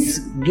who is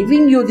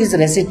giving you this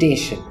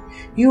recitation,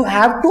 you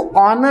have to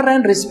honor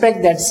and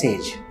respect that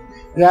sage.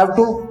 You have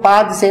to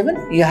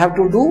padasevan, you have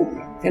to do,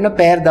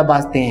 पैर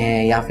दबाते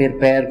हैं या फिर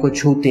पैर को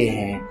छूते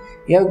हैं.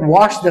 You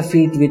wash the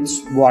feet with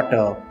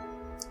water.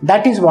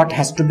 That is what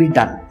has to be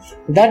done.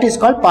 That is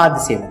called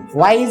padasevan.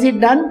 Why is it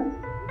done?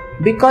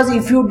 Because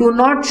if you do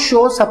not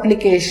show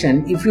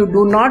supplication, if you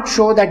do not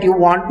show that you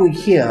want to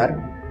hear,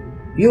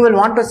 you will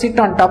want to sit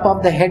on top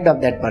of the head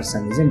of that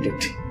person, isn't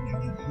it?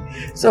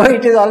 So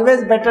it is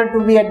always better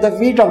to be at the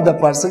feet of the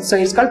person. So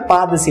it's called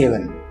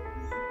padasevan.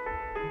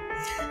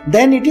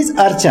 Then it is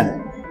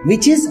archan,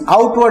 which is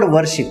outward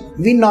worship.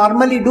 We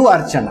normally do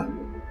archana.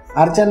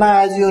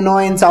 Archana, as you know,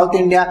 in South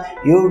India,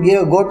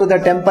 you go to the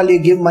temple, you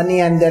give money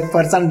and that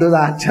person does the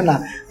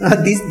archana.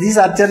 This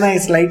archana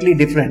is slightly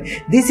different.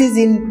 This is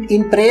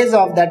in praise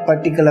of that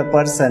particular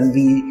person.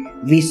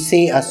 We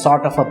say a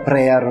sort of a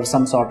prayer or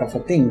some sort of a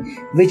thing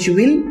which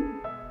will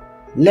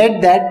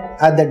let that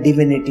other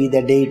divinity,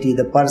 the deity,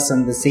 the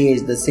person, the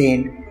sage, the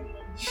saint,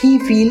 he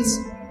feels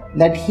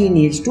that he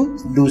needs to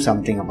do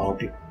something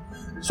about it.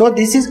 So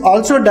this is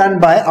also done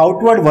by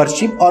outward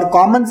worship or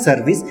common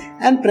service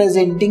and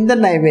presenting the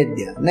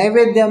Naivedya.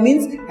 Naivedya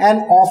means an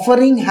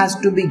offering has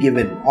to be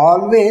given.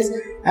 Always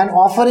an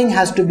offering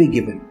has to be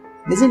given.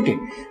 Isn't it?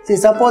 See,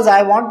 suppose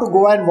I want to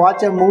go and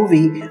watch a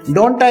movie,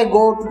 don't I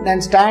go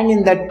and stand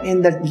in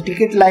the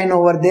ticket line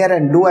over there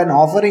and do an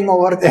offering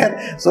over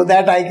there so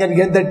that I can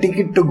get the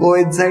ticket to go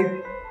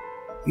inside?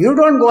 You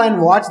don't go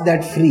and watch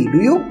that free,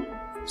 do you?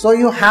 So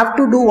you have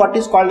to do what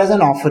is called as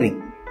an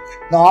offering.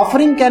 The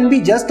offering can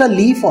be just a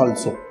leaf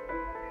also.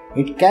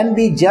 It can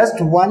be just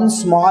one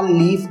small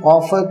leaf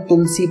of a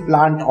tulsi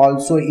plant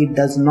also. It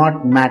does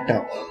not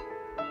matter.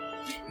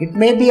 It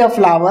may be a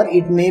flower,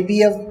 it may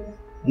be a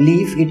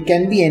leaf, it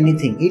can be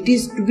anything. It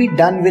is to be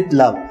done with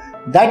love.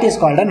 That is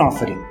called an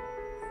offering.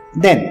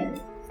 Then,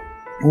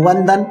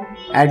 Vandan,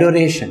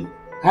 adoration.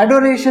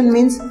 Adoration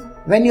means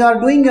when you are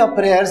doing your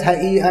prayers, I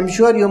am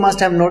sure you must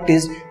have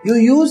noticed, you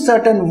use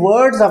certain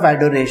words of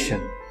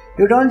adoration.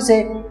 You don't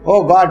say,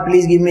 oh God,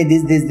 please give me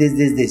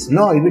this.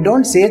 No, we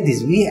don't say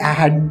this. We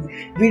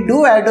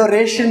do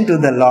adoration to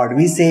the Lord.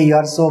 We say, you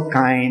are so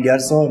kind, you are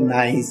so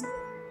nice.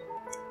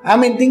 I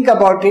mean, think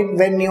about it.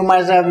 When you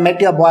must have met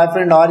your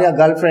boyfriend or your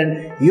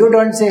girlfriend, you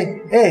don't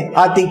say, hey,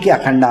 aati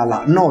kya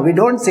khandala. No, we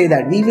don't say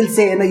that. We will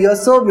say, you're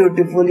so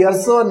beautiful, you're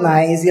so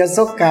nice, you're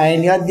so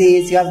kind, you're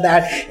this, you're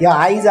that, your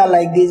eyes are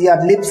like this,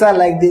 your lips are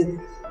like this.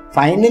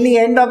 Finally,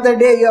 end of the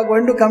day, you are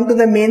going to come to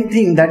the main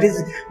thing.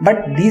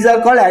 But these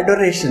are called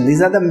adoration.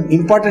 These are the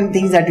important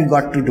things that you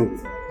got to do.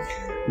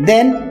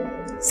 Then,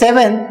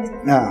 seventh,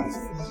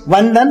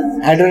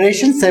 Vandan,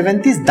 adoration.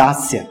 Seventh is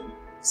Dasya.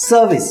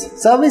 Service.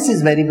 Service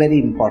is very, very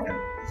important.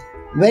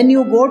 When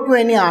you go to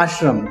any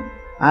ashram,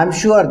 I am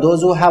sure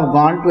those who have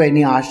gone to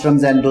any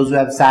ashrams and those who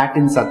have sat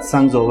in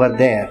satsangs over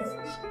there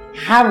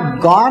have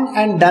gone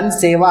and done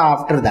seva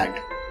after that.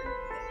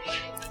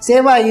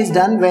 Seva is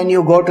done when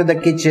you go to the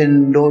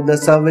kitchen, do the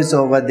service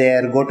over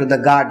there, go to the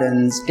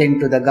gardens, tend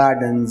to the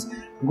gardens,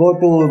 go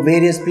to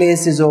various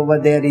places over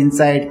there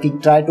inside,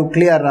 try to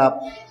clear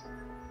up.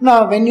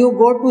 Now, when you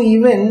go to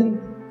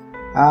even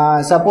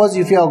suppose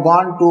if you have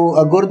gone to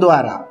a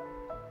Gurdwara,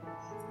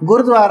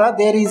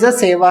 there is a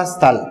seva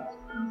sthal.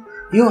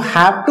 You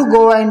have to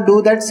go and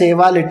do that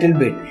seva little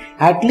bit.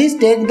 At least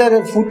take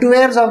the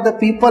footwears of the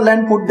people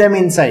and put them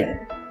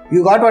inside.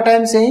 You got what I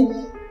am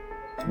saying?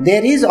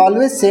 There is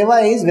always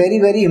seva is very,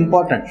 very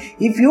important.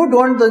 If you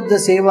don't do the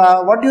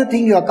seva, what do you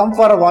think? You have come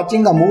for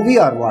watching a movie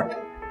or what?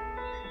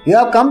 You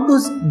have come to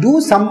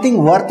do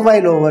something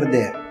worthwhile over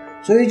there.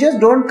 So you just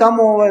don't come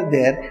over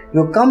there,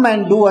 you come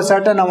and do a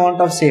certain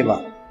amount of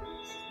seva.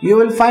 You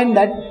will find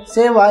that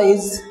seva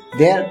is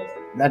there.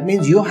 That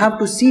means you have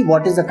to see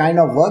what is the kind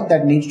of work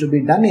that needs to be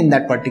done in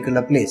that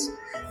particular place.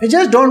 You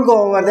just don't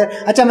go over there,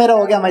 acha mera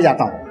ho gaya, main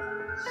jata hu.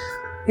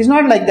 It's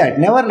not like that,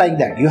 never like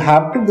that. You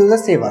have to do the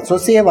seva. So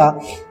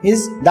seva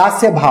is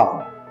Dasya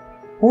Bhav.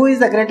 Who is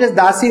the greatest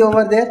Dasi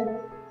over there?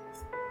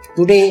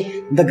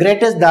 Today, the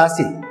greatest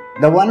Dasi,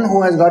 the one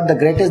who has got the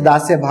greatest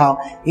Dasya Bhav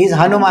is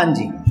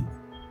Hanumanji.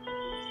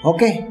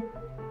 Okay,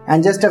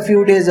 and just a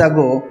few days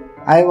ago,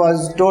 I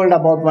was told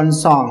about one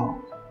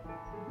song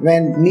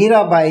when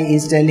Mirabai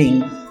is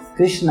telling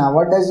Krishna,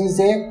 what does he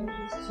say?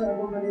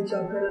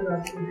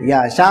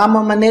 Yeah,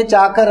 Shama mane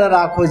chakara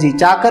rakhoji.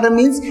 Chakara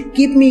means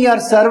keep me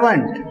your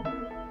servant.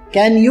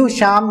 Can you,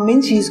 Sham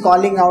means she is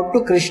calling out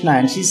to Krishna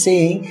and she is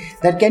saying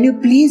that can you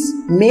please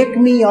make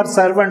me your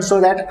servant so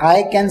that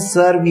I can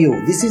serve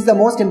you. This is the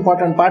most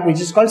important part, which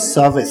is called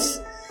service.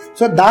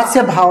 So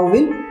Dasya Bhav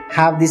will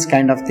have this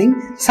kind of thing.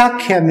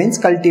 Sakhya means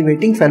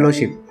cultivating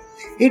fellowship.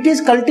 It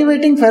is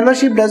cultivating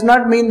fellowship does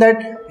not mean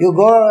that you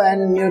go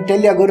and you tell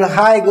your Guru,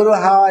 hi Guru,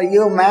 how are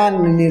you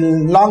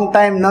man, long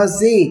time no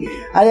see,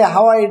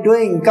 how are you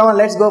doing, come on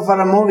let's go for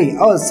a movie.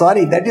 Oh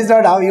sorry, that is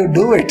not how you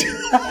do it.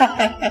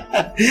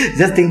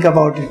 Just think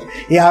about it.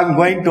 Yeah, I'm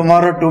going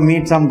tomorrow to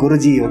meet some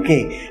Guruji,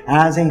 okay, and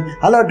I'm saying,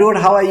 hello dude,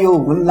 how are you,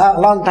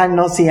 long time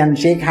no see, and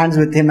shake hands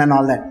with him and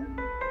all that.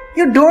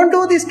 You don't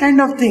do these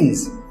kind of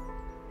things.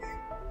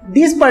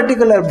 This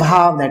particular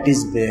bhav that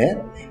is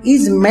there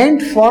is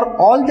meant for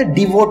all the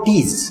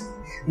devotees.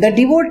 The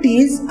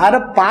devotees are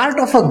a part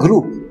of a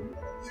group.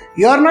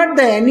 You are not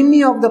the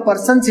enemy of the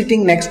person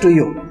sitting next to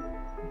you.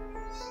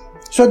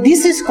 So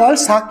this is called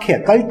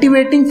Sakhya,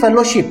 cultivating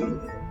fellowship.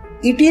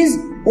 It is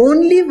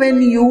only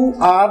when you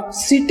are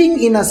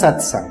sitting in a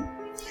satsang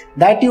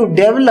that you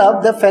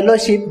develop the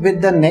fellowship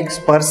with the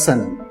next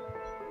person.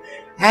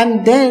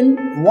 And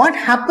then what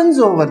happens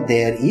over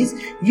there is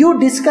you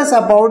discuss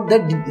about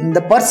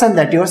the person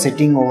that you are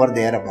sitting over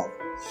there about.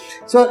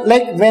 So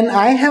like when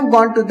I have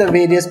gone to the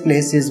various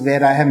places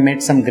where I have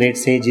met some great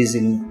sages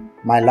in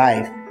my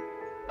life,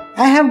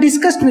 I have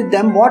discussed with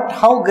them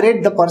how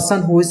great the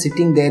person who is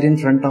sitting there in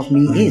front of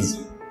me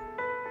is.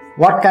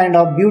 What kind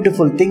of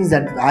beautiful things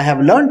that I have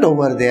learnt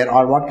over there,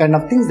 or what kind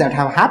of things that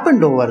have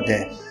happened over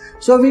there.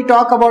 So we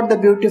talk about the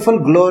beautiful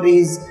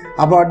glories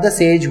about the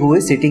sage who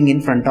is sitting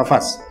in front of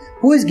us,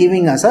 who is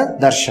giving us a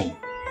darshan.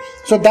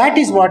 So that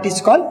is what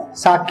is called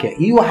Sakhya.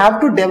 You have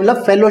to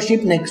develop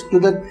fellowship next to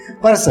the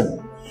person.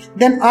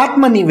 Then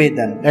Atma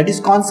Nivedan, that is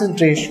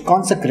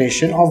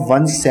consecration of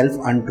oneself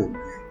unto.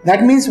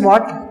 That means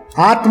what?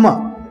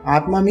 Atma.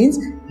 Atma means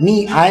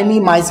me, I, me,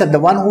 myself, the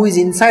one who is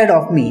inside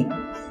of me.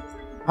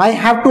 I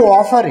have to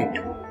offer it.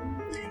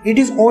 It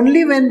is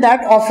only when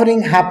that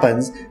offering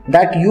happens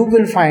that you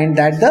will find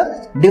that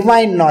the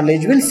divine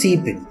knowledge will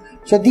seep in.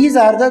 So these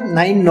are the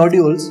 9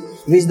 nodules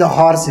which the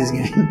horse is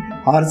given.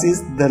 Horse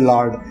is the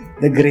Lord,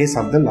 the grace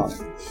of the Lord.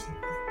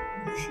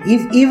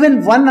 If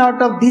even one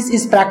out of these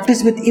is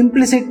practiced with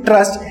implicit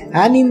trust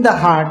and in the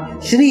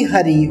heart, Sri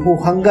Hari, who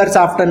hungers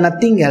after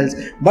nothing else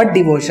but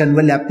devotion,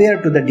 will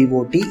appear to the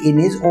devotee in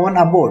his own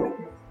abode.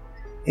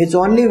 It's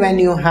only when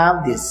you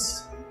have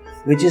this,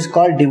 which is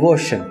called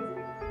devotion,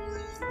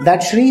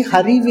 that Sri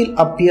Hari will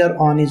appear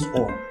on his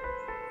own.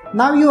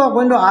 Now you are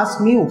going to ask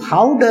me,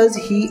 how does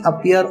he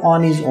appear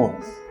on his own?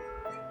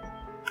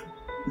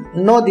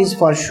 Know this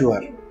for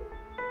sure,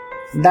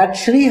 that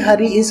Sri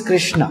Hari is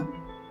Krishna.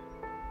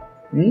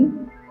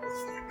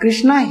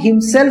 Krishna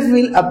himself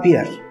will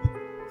appear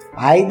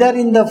either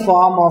in the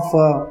form of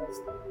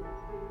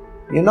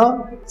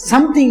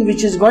something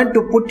which is going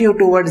to put you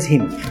towards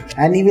him,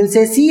 and he will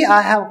say, see,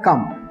 I have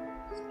come.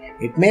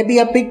 It may be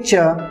a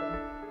picture,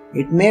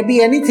 it may be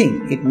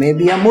anything, it may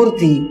be a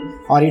murti,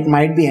 or it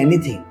might be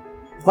anything,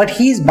 but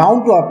he is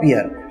bound to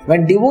appear.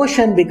 When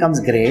devotion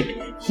becomes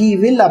great, he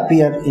will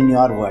appear in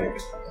your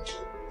world.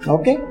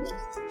 Okay?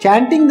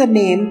 Chanting the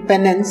name,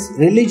 penance,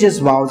 religious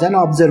vows and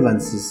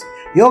observances,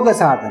 yoga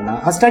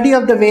sadhana, a study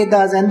of the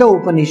Vedas and the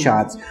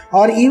Upanishads,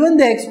 or even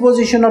the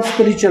exposition of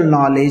spiritual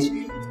knowledge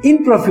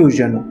in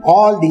profusion,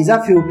 all these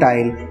are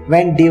futile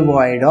when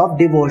devoid of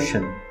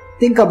devotion.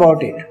 Think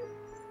about it.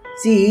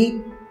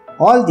 See,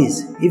 all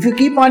this, if you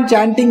keep on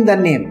chanting the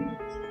name,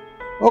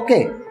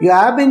 okay, you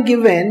have been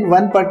given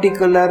one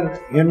particular,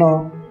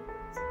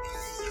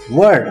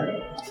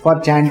 word for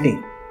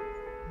chanting,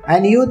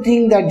 and you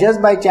think that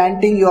just by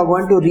chanting you are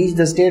going to reach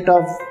the state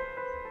of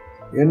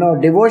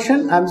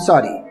devotion. I'm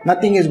sorry,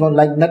 nothing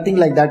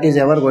like that is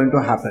ever going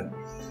to happen.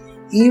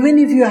 Even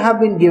if you have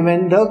been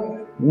given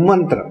the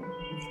mantra,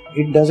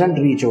 it doesn't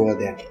reach over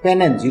there.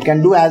 Penance, you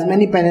can do as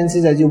many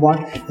penances as you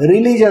want.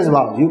 Religious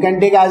vows, you can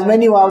take as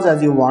many vows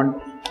as you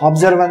want.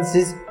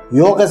 Observances,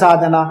 yoga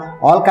sadhana,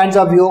 all kinds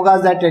of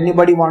yogas that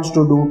anybody wants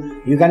to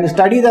do. You can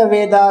study the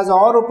Vedas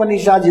or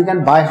Upanishads, you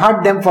can by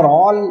heart them for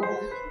all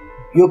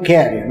you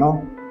care,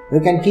 You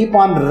can keep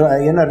on,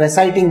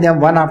 reciting them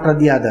one after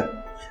the other.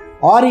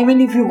 Or even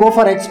if you go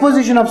for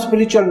exposition of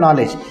spiritual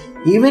knowledge,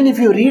 even if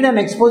you read an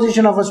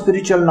exposition of a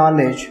spiritual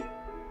knowledge,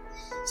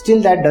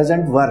 still that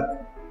doesn't work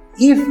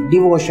if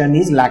devotion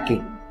is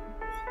lacking.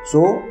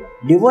 So,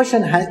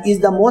 devotion is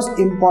the most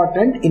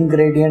important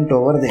ingredient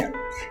over there.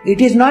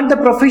 It is not the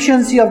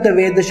proficiency of the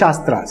Veda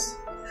Shastras,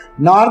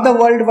 nor the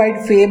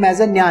worldwide fame as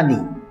a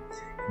jnani,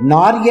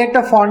 nor yet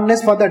a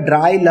fondness for the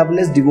dry,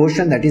 loveless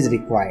devotion that is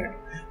required.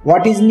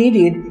 What is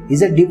needed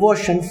is a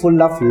devotion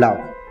full of love.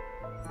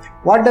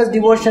 What does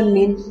devotion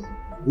mean?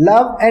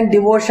 Love and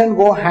devotion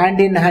go hand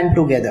in hand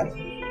together.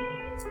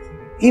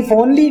 If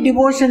only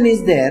devotion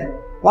is there,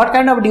 what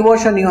kind of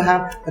devotion you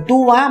have? Tu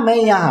wahan,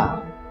 main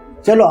yahan.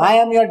 Chalo, I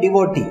am your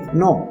devotee.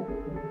 No.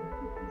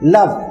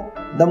 Love,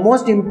 the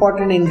most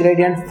important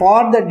ingredient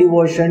for the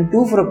devotion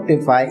to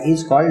fructify,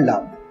 is called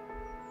love.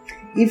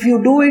 If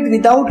you do it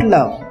without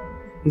love,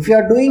 if you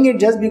are doing it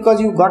just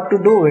because you got to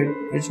do it,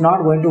 it's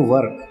not going to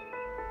work.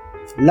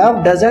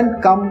 Love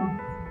doesn't come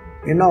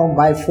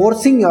by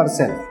forcing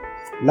yourself.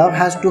 Love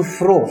has to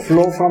flow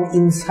from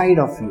inside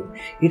of you.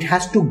 It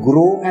has to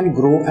grow and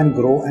grow and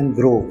grow and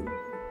grow.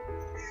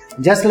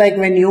 Just like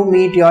when you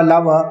meet your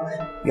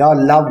lover, your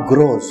love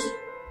grows.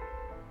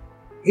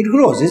 It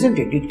grows, isn't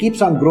it? It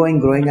keeps on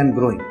growing and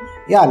growing.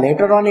 Yeah,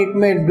 later on it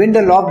may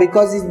dwindle off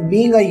because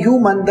being a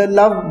human, the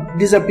love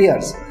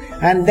disappears.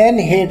 And then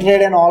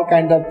hatred and all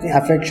kinds of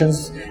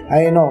afflictions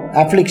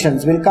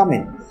will come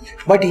in.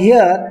 But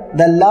here,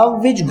 the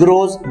love which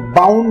grows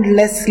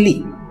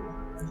boundlessly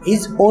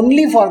is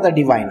only for the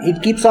divine.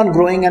 It keeps on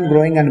growing and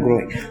growing and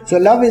growing. So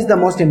love is the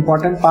most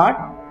important part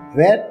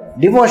where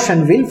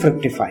devotion will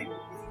fructify.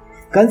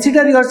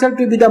 Consider yourself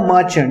to be the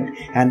merchant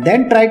and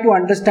then try to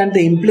understand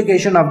the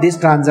implication of this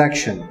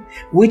transaction,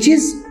 which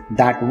is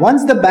that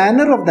once the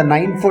banner of the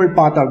ninefold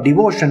path of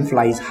devotion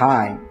flies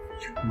high,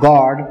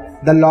 God,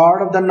 the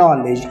Lord of the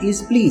knowledge,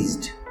 is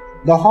pleased.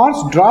 The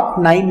horse dropped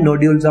 9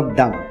 nodules of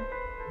dung,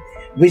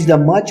 which the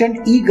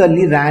merchant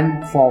eagerly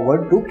ran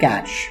forward to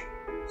catch.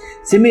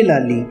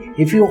 Similarly,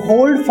 if you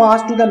hold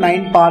fast to the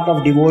 9th path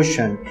of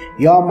devotion,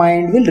 your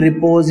mind will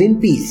repose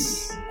in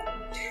peace.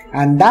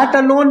 And that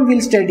alone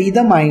will steady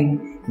the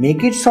mind,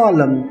 make it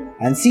solemn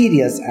and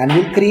serious, and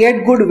will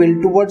create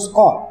goodwill towards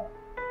all.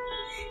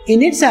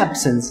 In its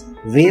absence,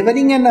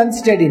 wavering and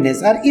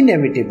unsteadiness are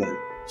inevitable.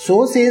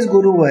 So says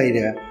Guru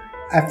Vairya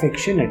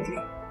affectionately.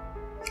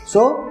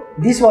 So,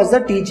 this was the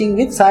teaching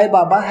which Sai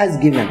Baba has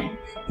given.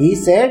 He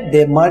said,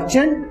 the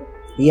merchant,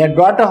 he had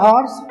brought a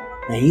horse.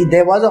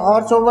 There was a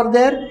horse over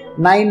there.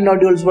 9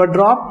 nodules were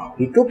dropped.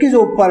 He took his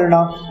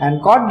Upparna and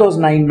caught those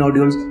 9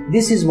 nodules.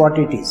 This is what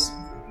it is.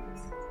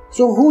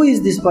 So who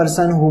is this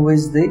person who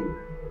is the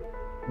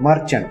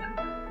merchant?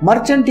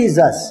 Merchant is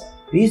us.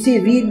 We see,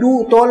 we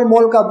do tol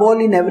mol ka bol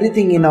in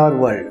everything in our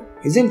world,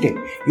 isn't it?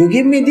 You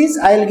give me this,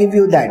 I'll give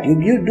you that.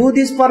 You do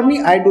this for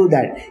me, I do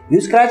that.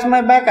 You scratch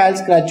my back, I'll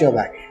scratch your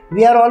back.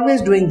 We are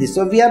always doing this.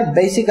 So we are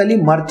basically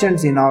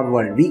merchants in our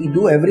world. We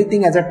do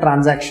everything as a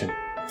transaction.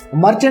 A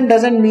merchant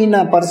doesn't mean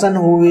a person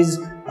who is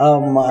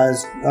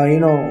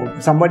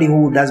somebody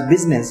who does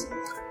business.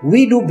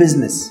 We do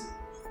business.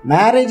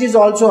 Marriage is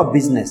also a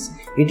business.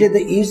 It is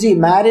the easy.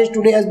 Marriage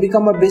today has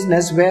become a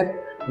business where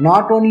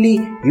not only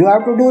you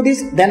have to do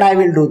this, then I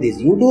will do this.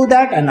 You do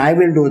that and I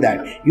will do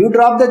that. You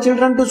drop the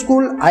children to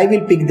school, I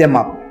will pick them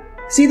up.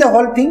 See the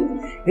whole thing?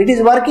 It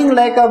is working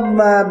like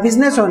a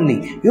business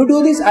only. You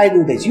do this, I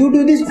do this. You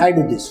do this, I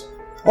do this.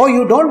 Oh,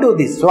 you don't do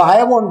this, so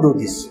I won't do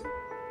this.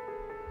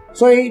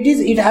 So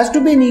it has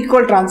to be an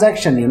equal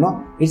transaction,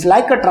 It's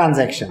like a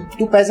transaction.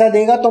 Tu paisa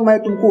dega to main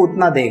tumko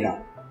utna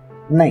dega.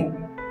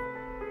 Nahin.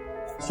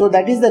 So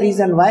that is the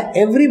reason why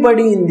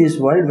everybody in this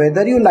world,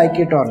 whether you like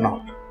it or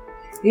not,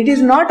 it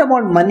is not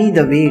about money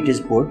the way it is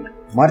put.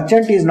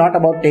 Merchant is not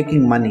about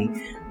taking money.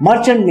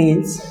 Merchant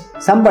means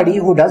somebody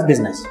who does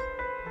business.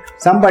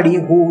 Somebody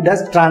who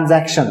does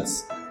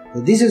transactions.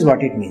 So this is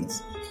what it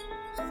means.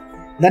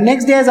 The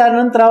next day as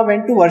Anantrao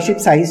went to worship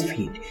Sai's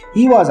feet,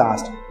 he was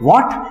asked,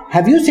 "What?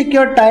 Have you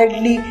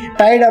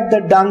tied up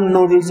the dung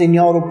noodles in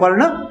your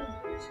uparna?"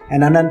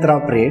 And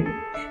Anantrao prayed,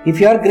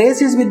 "If your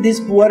grace is with this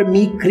poor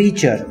meek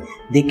creature,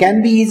 they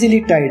can be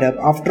easily tied up.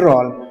 After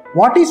all,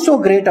 what is so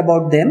great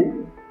about them?"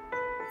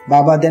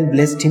 Baba then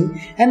blessed him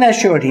and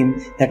assured him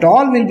that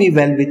all will be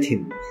well with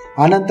him.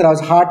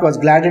 Anantrao's heart was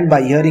gladdened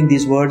by hearing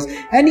these words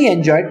and he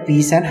enjoyed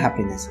peace and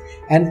happiness.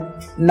 And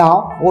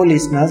now, O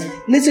listeners,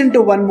 listen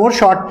to one more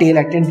short tale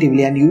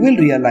attentively and you will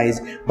realize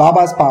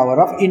Baba's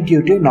power of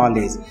intuitive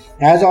knowledge,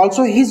 as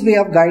also his way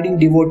of guiding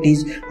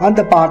devotees on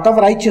the path of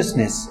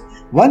righteousness.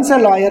 Once a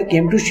lawyer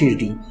came to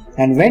Shirdi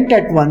and went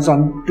at once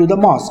on to the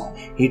mosque.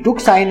 He took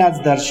Sainath's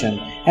darshan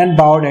and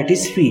bowed at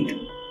his feet.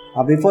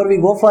 Now, before we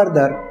go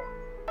further,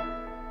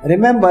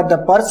 remember, the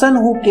person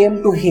who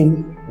came to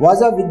him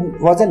was a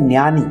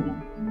jnani.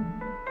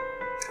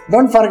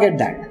 Don't forget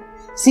that.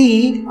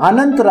 See,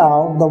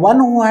 Anantrao, the one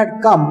who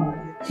had come,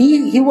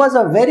 he was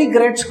a very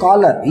great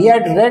scholar. He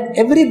had read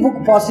every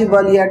book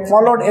possible. He had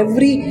followed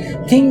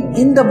everything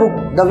in the book,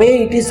 the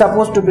way it is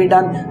supposed to be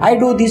done. I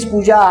do this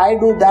puja, I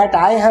do that,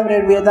 I have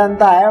read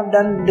Vedanta, I have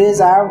done this,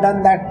 I have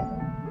done that.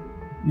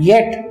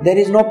 Yet, there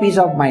is no peace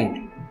of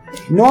mind.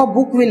 No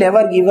book will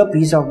ever give a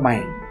peace of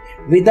mind.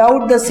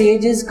 Without the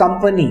sage's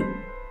company,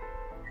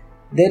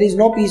 there is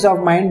no peace of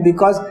mind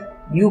because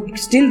you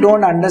still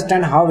don't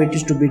understand how it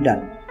is to be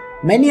done.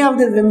 Many of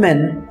the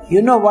women,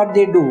 you know what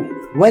they do?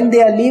 When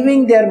they are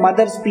leaving their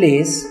mother's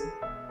place,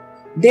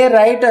 they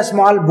write a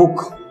small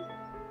book.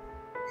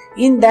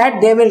 In that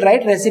they will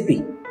write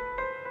recipe.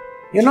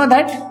 You know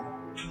that?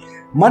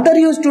 Mother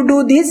used to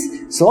do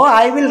this, so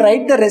I will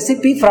write the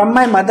recipe from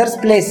my mother's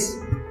place.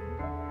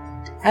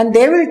 And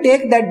they will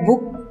take that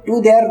book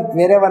to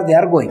wherever they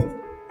are going.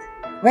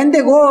 When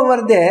they go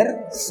over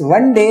there,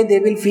 one day they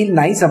will feel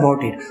nice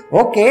about it.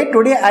 Okay,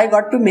 today I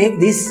got to make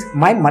this.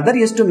 My mother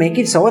used to make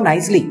it so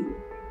nicely.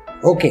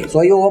 Okay,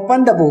 so you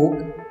open the book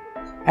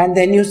and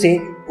then you say,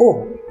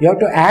 oh, you have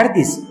to add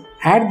this.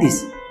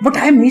 But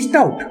I missed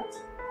out.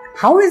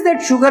 How is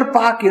that sugar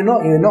pak, you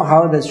know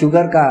how the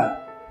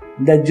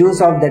the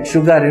juice of that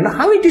sugar,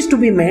 how it is to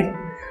be made?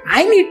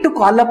 I need to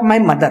call up my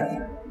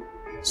mother.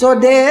 So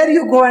there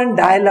you go and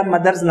dial a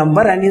mother's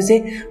number and you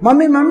say,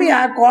 Mummy,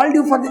 I have called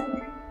you for this.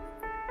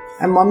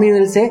 And mommy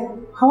will say,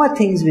 how are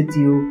things with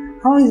you?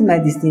 How is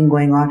this thing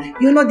going on?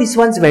 This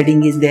one's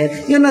wedding is there.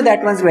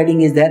 That one's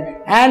wedding is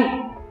there. And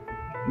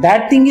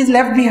that thing is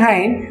left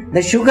behind.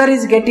 The sugar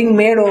is getting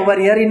made over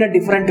here in a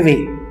different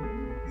way.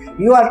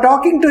 You are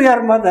talking to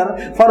your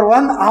mother for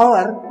 1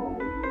 hour.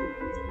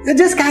 You're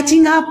just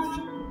catching up.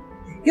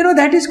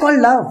 That is called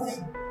love.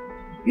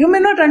 You may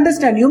not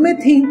understand. You may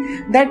think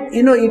that,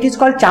 it is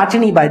called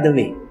chachani, by the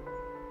way.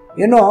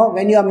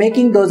 When you are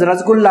making those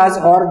rasgullas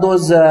or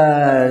those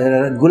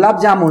gulab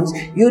jamuns,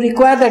 you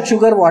require that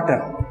sugar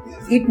water.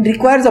 It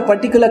requires a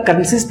particular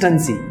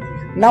consistency.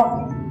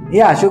 Now,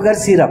 sugar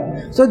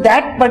syrup. So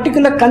that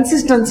particular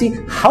consistency,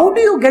 how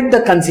do you get the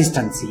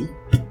consistency?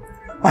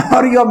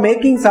 Or you are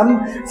making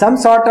some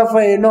sort of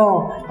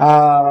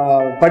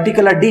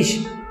particular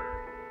dish.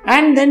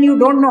 And then you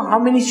don't know how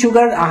many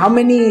sugar, how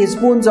many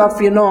spoons of,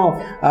 salt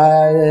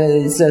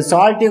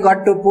you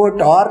got to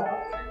put or...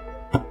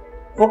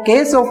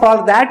 Okay, so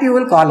for that you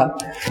will call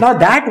up. Now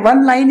that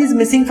one line is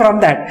missing from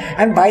that.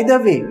 And by the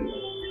way,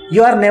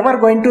 you are never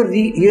going to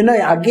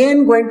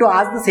again going to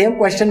ask the same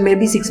question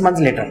maybe 6 months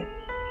later.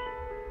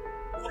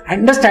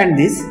 Understand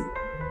this.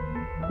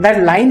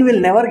 That line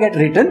will never get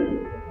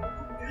written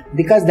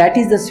because that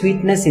is the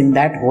sweetness in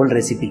that whole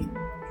recipe.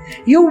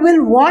 You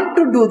will want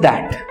to do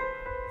that.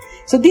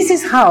 So this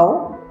is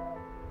how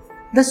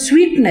the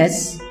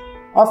sweetness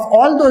of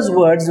all those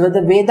words, where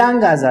the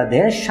Vedangas are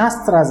there,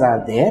 Shastras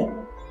are there,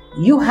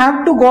 you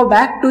have to go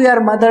back to your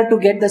mother to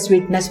get the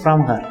sweetness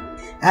from her.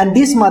 And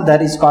this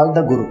mother is called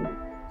the Guru.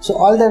 So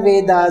all the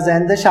Vedas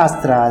and the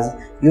Shastras,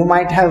 you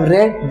might have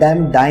read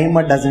them dime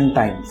a dozen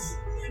times.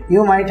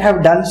 You might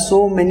have done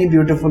so many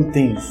beautiful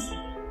things.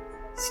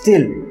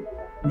 Still,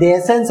 the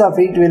essence of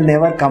it will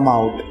never come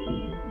out,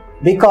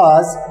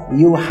 because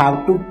you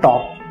have to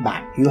talk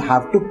back. You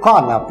have to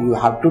call up. You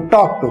have to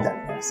talk to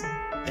that person.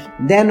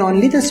 Then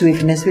only the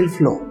sweetness will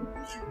flow.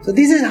 So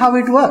this is how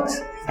it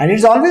works. And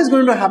it's always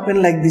going to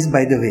happen like this,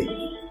 by the way.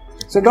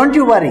 So don't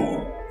you worry.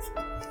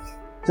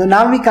 So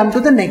now we come to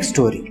the next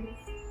story.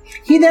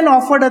 He then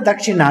offered a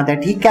dakshina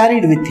that he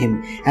carried with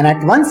him, and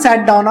at once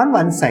sat down on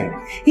one side.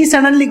 He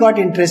suddenly got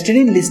interested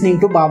in listening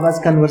to Baba's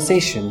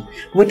conversation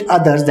with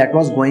others that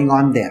was going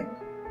on there.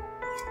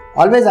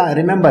 Always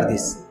remember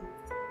this.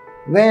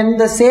 When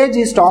the sage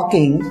is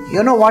talking,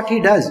 you know what he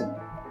does?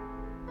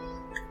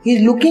 He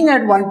is looking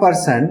at one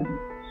person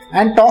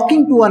and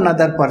talking to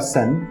another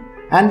person,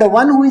 and the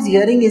one who is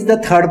hearing is the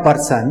third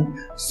person.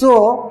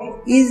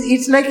 So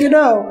it's like,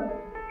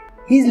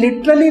 he's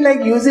literally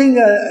like using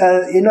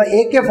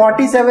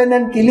AK-47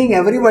 and killing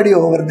everybody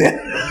over there.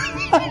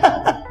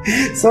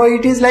 So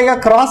it is like a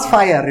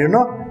crossfire,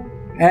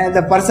 And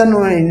the person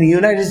who in the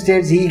United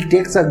States, he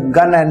takes a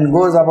gun and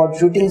goes about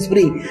shooting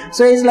spree.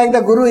 So it's like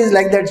the Guru is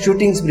like that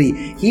shooting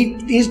spree. He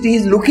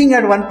is looking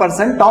at one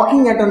person,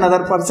 talking at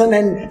another person,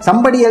 and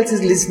somebody else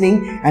is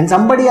listening, and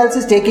somebody else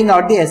is taking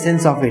out the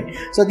essence of it.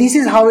 So this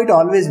is how it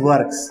always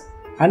works.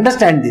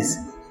 Understand this.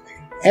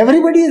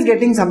 Everybody is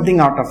getting something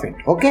out of it.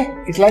 Okay?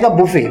 It's like a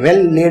buffet,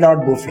 well laid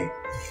out buffet.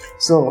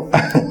 So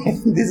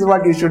this is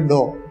what you should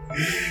know.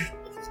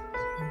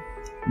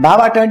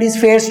 Baba turned his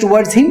face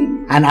towards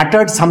him and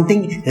uttered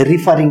something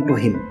referring to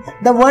him.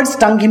 The words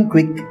stung him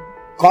quick,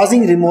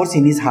 causing remorse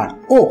in his heart.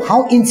 Oh,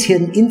 how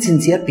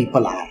insincere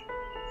people are.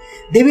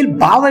 They will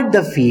bow at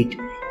the feet,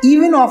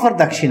 even offer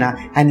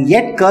dakshina, and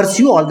yet curse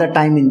you all the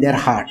time in their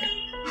heart.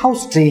 How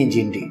strange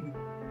indeed.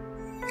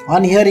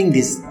 On hearing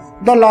this,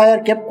 the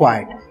lawyer kept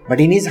quiet,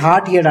 but in his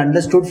heart he had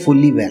understood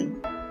fully well.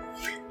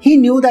 He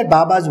knew that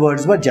Baba's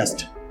words were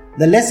just.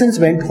 The lessons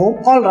went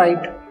home all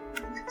right.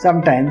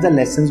 Sometimes the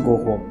lessons go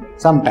home.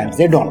 Sometimes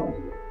they don't.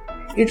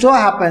 It so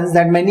happens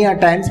that many a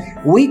times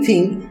we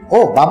think,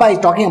 oh, Baba is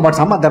talking about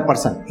some other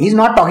person. He is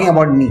not talking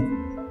about me.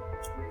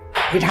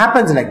 It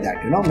happens like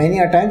that, Many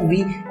a times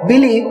we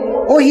believe,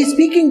 oh, he is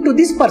speaking to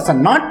this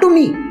person, not to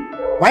me.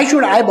 Why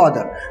should I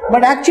bother?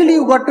 But actually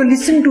you got to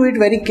listen to it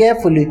very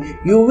carefully.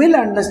 You will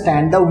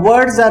understand the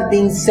words are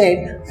being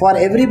said for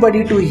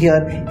everybody to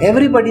hear.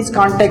 Everybody's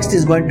context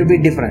is going to be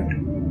different.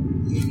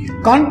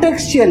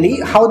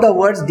 Contextually, how the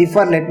words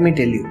differ, let me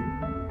tell you.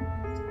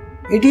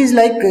 It is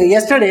like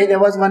yesterday there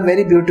was one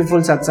very beautiful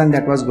satsang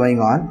that was going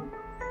on,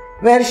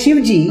 where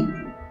Shivji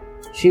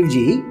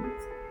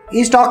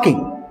is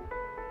talking.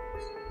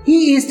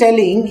 He is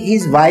telling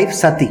his wife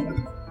Sati.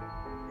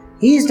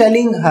 He is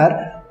telling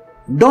her,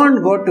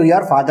 don't go to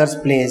your father's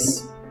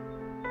place.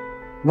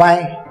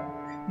 Why?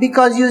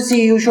 Because you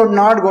see, you should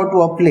not go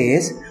to a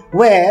place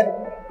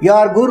where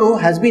your guru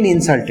has been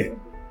insulted.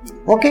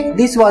 Okay,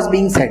 this was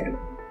being said.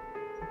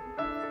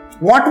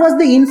 What was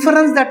the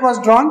inference that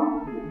was drawn?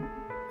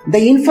 The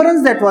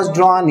inference that was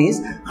drawn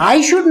is,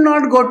 I should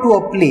not go to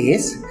a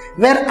place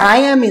where I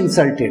am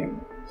insulted.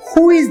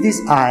 Who is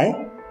this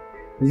I?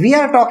 We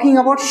are talking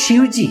about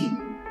Shivji,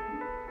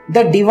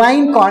 the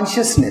divine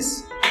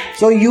consciousness.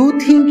 So you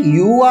think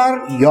you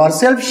are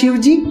yourself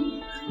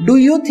Shivji? Do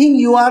you think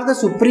you are the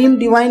supreme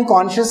divine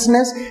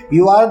consciousness?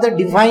 You are the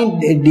divine,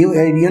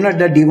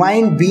 the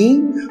divine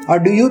being? Or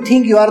do you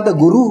think you are the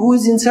guru who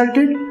is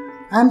insulted?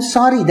 I am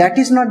sorry, that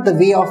is not the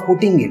way of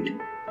putting it.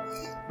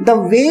 The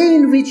way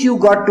in which you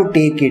got to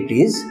take it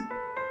is,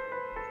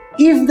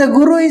 if the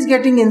guru is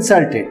getting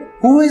insulted,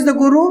 who is the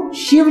guru?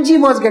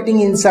 Shivji was getting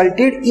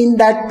insulted in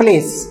that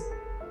place.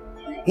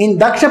 In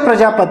Daksha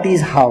Prajapati's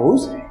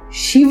house,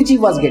 Shivji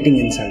was getting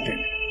insulted.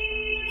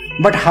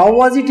 But how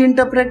was it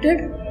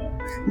interpreted?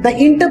 The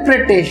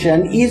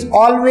interpretation is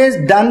always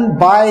done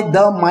by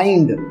the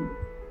mind.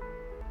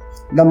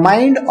 The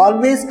mind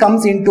always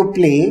comes into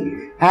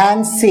play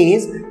and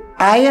says,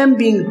 I am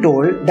being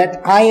told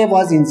that I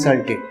was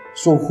insulted.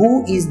 So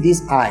who is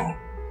this I?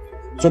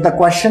 So the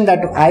question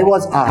that I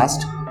was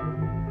asked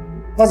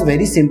was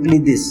very simply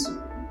this.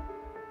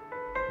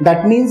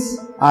 That means,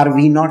 are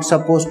we not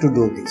supposed to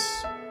do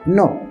this?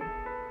 No.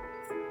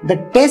 The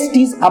test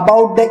is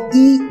about the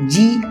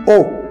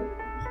ego.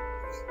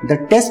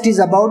 The test is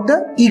about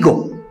the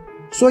ego.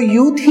 So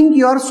you think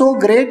you are so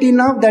great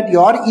enough that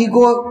your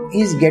ego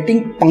is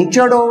getting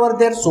punctured over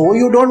there, so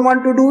you don't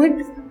want to do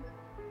it?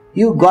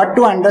 You got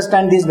to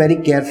understand this very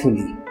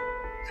carefully.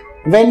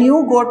 When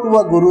you go to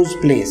a guru's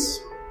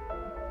place,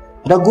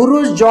 the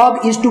guru's job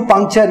is to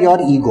puncture your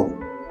ego.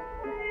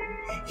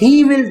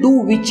 He will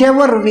do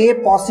whichever way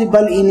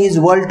possible in his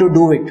world to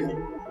do it.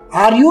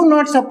 Are you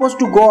not supposed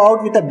to go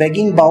out with a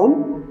begging bowl?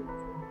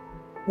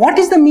 What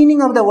is the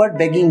meaning of the word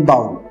begging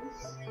bowl?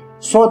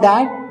 So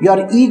that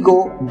your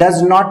ego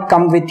does not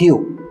come with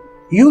you.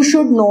 You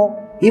should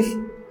know, if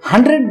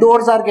 100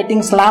 doors are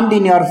getting slammed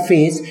in your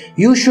face,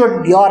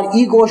 your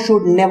ego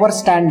should never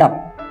stand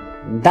up.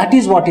 That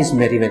is what is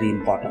very, very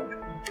important.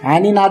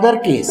 And in other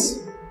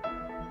case,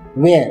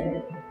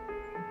 where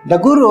the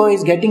Guru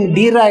is getting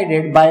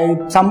derided by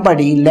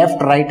somebody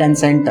left, right and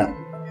center,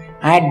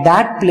 at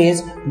that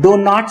place, do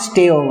not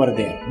stay over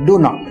there. Do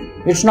not.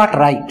 It's not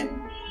right.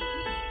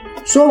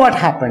 So what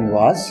happened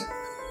was,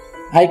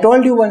 I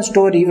told you one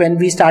story when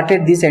we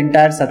started this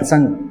entire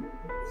satsang.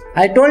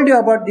 I told you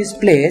about this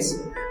place.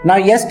 Now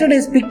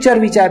yesterday's picture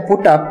which I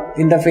put up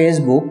in the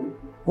Facebook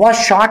was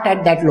shot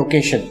at that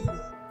location.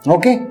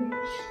 Okay?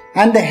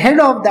 And the head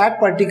of that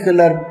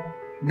particular,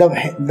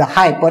 the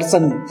high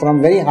person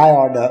from very high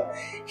order,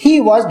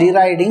 he was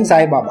deriding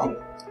Sai Baba.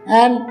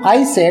 And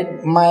I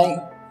said,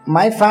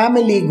 my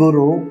family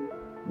guru,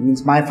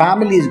 means my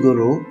family's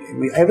guru,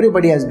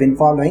 everybody has been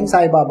following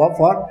Sai Baba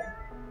for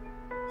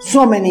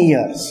so many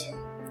years.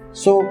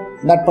 So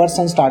that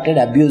person started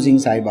abusing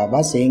Sai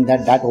Baba, saying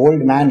that old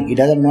man, he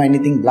doesn't know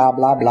anything, blah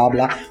blah blah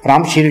blah,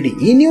 from Shirdi.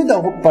 He knew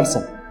the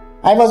person.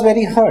 I was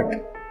very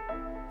hurt.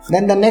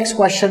 Then the next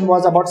question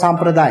was about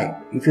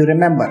Sampradaya, if you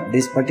remember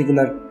this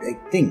particular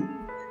thing.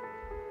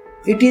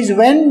 It is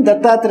when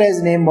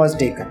Dattatraya's name was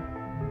taken.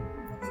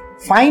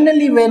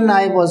 Finally, when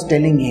I was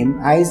telling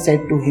him, I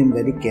said to him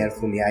very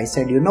carefully, I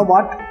said, you know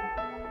what?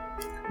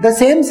 The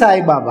same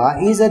Sai Baba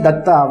is a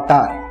Datta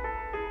avatar.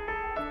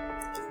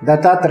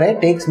 Dattatreya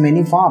takes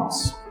many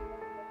forms.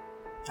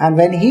 And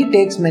when he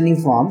takes many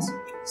forms,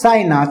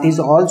 Sainath is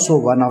also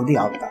one of the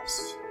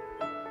avatars.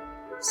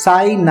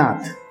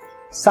 Sainath.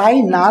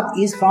 Sainath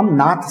is from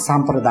Nath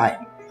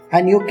Sampradaya.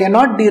 And you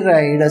cannot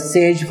deride a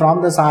sage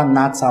from the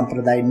Nath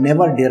Sampradaya.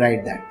 Never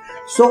deride that.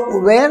 So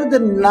where the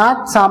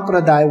Nath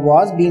Sampradaya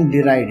was being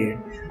derided,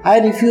 I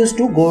refused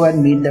to go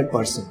and meet that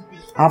person.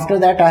 After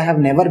that, I have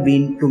never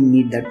been to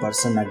meet that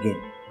person again.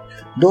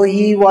 Though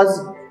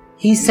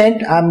he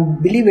sent,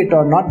 believe it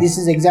or not, this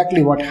is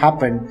exactly what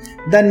happened.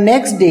 The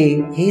next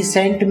day, he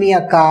sent me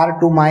a car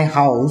to my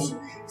house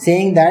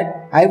saying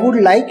that I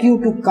would like you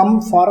to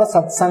come for a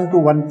satsang to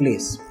one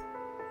place.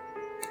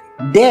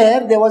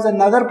 There was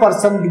another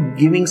person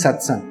giving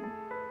satsang.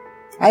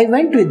 I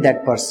went with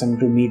that person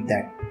to meet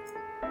that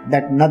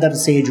another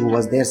sage who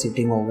was there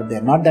sitting over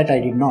there. Not that I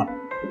did not.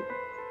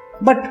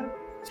 But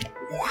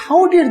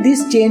how did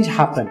this change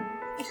happen?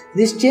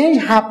 This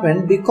change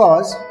happened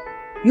because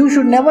you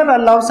should never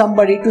allow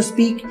somebody to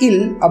speak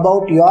ill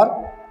about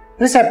your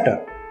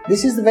preceptor.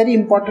 This is the very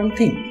important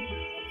thing.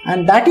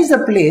 And that is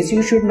a place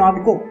you should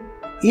not go.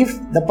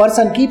 If the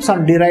person keeps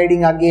on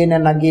deriding again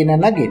and again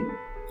and again.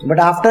 But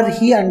after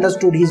he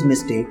understood his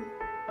mistake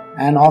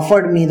and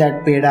offered me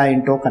that peda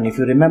in token, if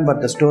you remember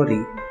the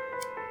story,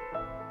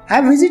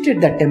 I visited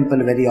that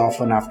temple very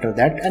often after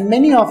that, and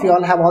many of you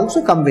all have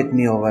also come with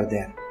me over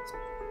there.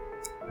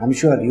 I'm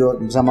sure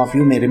some of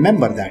you may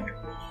remember that.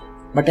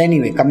 But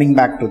anyway, coming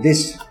back to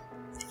this.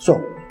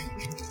 So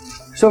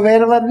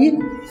where were we?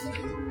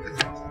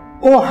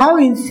 Oh, how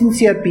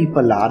insincere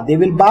people are. They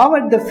will bow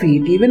at the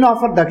feet, even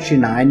offer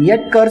dakshina, and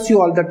yet curse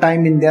you all the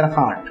time in their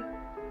heart.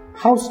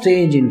 How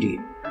strange indeed.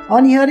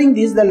 On hearing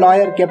this, the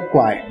lawyer kept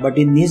quiet, but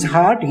in his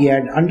heart he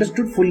had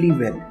understood fully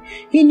well.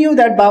 He knew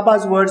that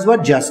Baba's words were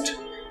just.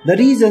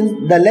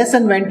 The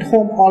lesson went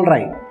home all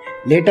right.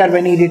 Later,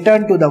 when he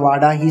returned to the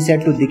Wada, he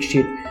said to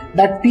Dikshit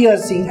that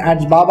piercing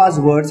at Baba's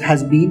words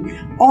has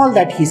been all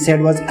that he said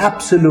was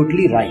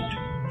absolutely right.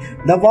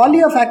 The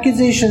volley of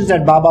accusations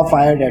that Baba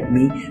fired at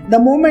me the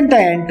moment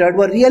I entered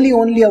were really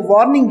only a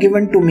warning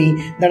given to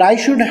me that I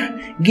should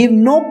give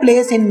no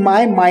place in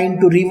my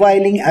mind to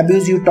reviling,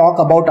 abusive talk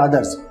about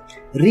others.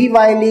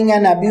 Reviling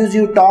and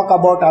abusive talk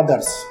about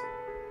others.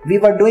 We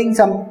were doing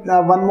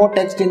one more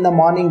text in the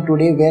morning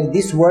today where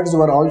these words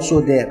were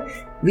also there.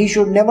 We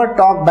should never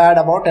talk bad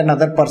about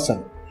another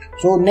person.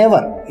 So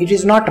never. It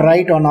is not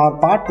right on our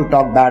part to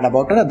talk bad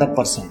about another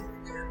person.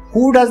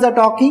 Who does the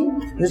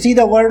talking? You see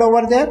the word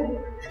over there?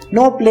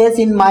 No place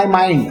in my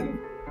mind.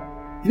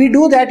 We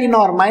do that in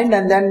our mind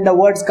and then the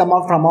words come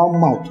out from our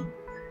mouth.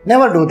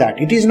 Never do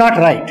that. It is not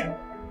right.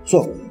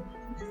 So,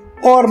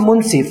 or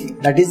Munsif,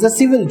 that is the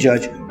civil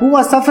judge, who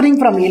was suffering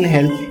from ill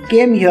health,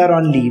 came here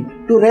on leave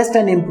to rest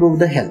and improve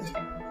the health.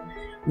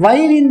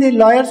 While in the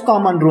lawyer's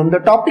common room, the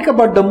topic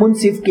about the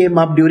Munsif came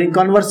up during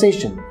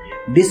conversation.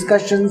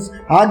 Discussions,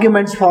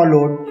 arguments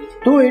followed,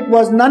 though it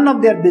was none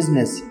of their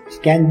business.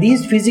 Can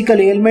these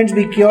physical ailments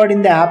be cured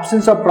in the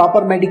absence of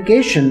proper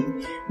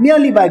medication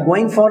merely by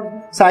going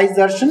for Sai's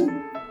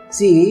darshan?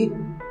 See,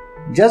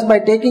 just by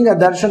taking a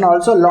darshan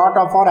also, lot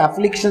of our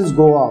afflictions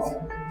go off.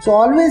 So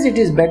always it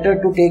is better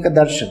to take a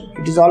darshan.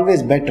 It is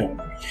always better.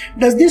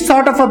 Does this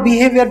sort of a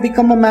behavior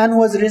become a man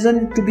who has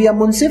risen to be a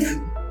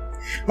Munsif?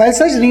 While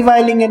such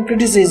reviling and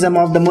criticism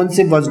of the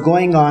Munsif was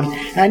going on,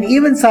 and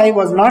even Sai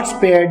was not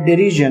spared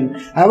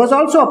derision, I was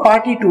also a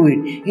party to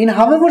it, in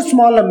however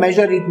small a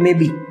measure it may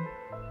be.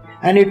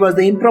 And it was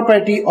the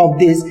impropriety of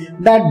this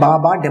that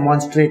Baba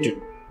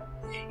demonstrated.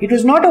 It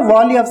was not a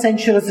volley of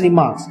censorious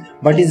remarks,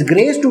 but his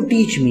grace to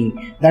teach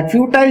me that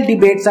futile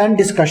debates and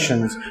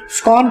discussions,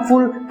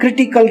 scornful,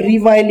 critical,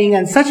 reviling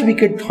and such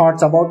wicked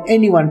thoughts about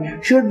anyone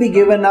should be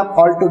given up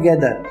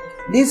altogether.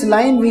 This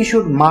line we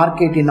should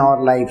mark it in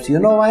our lives. You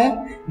know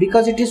why?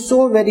 Because it is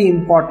so very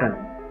important.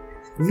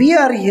 We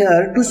are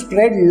here to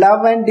spread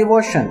love and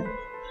devotion,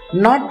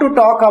 not to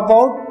talk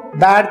about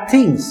bad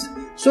things.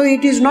 So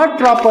it is not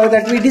proper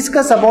that we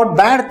discuss about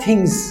bad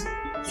things.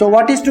 So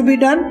what is to be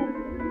done?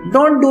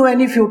 Don't do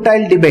any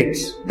futile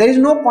debates. There is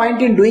no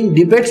point in doing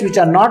debates which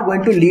are not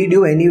going to lead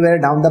you anywhere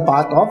down the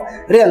path of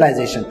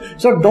realization.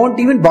 So don't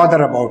even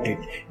bother about it.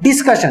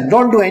 Discussion.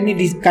 Don't do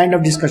any kind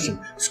of discussion.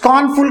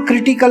 Scornful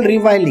critical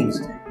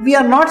revilings. We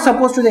are not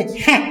supposed to say,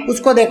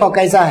 usko dekho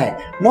kaisa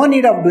hai. No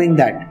need of doing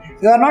that.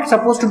 You are not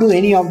supposed to do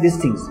any of these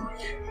things.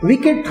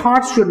 Wicked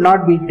thoughts should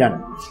not be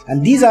done,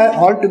 and these are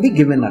all to be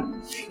given up.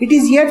 It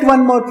is yet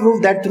one more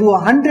proof that through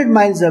 100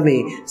 miles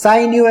away,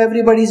 Sai knew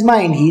everybody's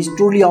mind. He is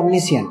truly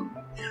omniscient.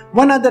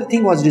 One other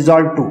thing was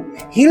resolved too.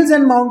 Hills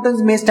and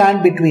mountains may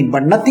stand between,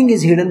 but nothing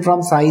is hidden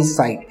from Sai's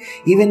sight.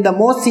 Even the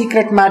most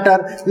secret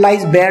matter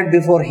lies bared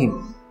before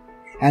him.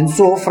 And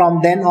so from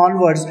then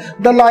onwards,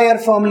 the lawyer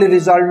firmly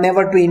resolved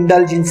never to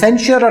indulge in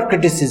censure or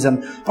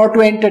criticism or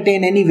to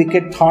entertain any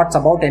wicked thoughts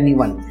about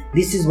anyone.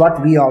 This is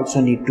what we also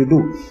need to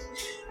do.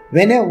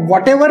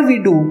 Whatever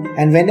we do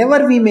and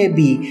whenever we may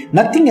be,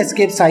 nothing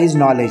escapes Sai's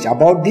knowledge.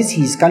 About this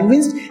he is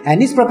convinced,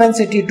 and his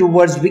propensity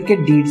towards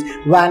wicked deeds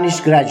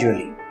vanished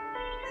gradually.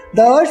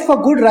 The urge for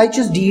good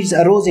righteous deeds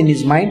arose in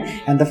his mind,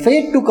 and the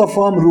faith took a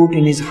firm root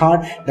in his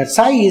heart that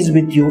Sai is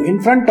with you,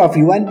 in front of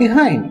you and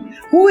behind.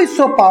 Who is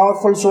so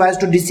powerful so as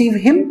to deceive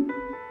him?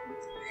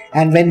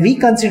 And when we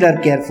consider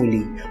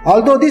carefully,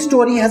 although this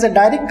story has a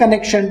direct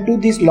connection to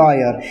this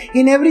lawyer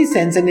in every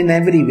sense and in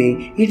every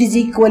way, it is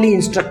equally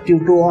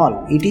instructive to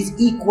all. It is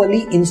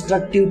equally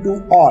instructive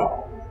to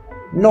all.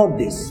 Note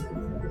this.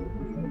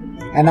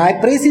 And I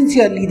pray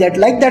sincerely that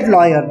like that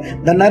lawyer,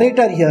 the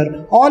narrator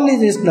here, all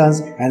his listeners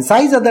and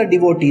Sai's other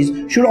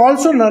devotees should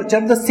also nurture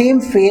the same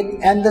faith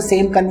and the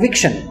same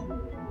conviction.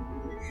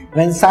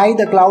 When Sai,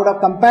 the cloud of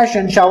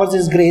compassion, showers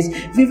his grace,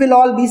 we will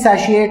all be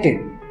satiated.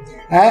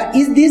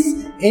 Is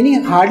this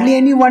hardly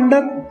any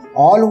wonder?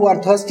 All who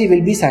are thirsty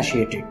will be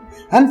satiated.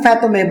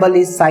 Unfathomable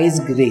is Sai's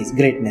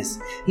greatness.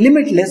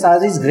 Limitless are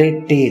his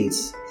great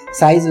tales.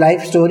 Sai's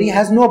life story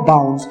has no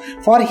bounds,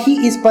 for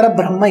he is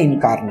Parabrahma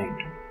incarnate.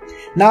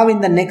 Now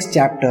in the next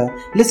chapter,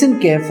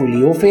 listen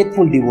carefully, O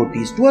faithful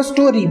devotees, to a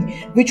story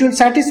which will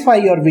satisfy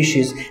your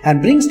wishes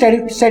and bring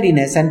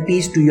steadiness and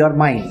peace to your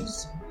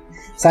minds.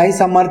 Sai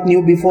Samarth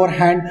knew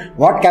beforehand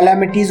what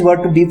calamities were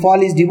to befall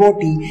his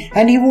devotee,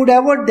 and he would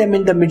avert them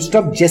in the midst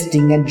of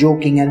jesting and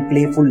joking and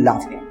playful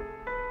laughter.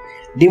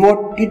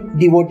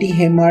 Devotee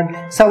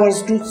Hemad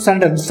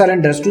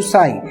surrenders to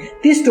Sai.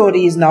 This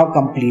story is now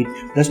complete.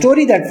 The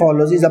story that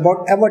follows is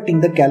about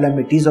averting the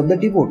calamities of the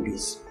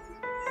devotees.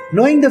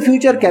 Knowing the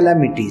future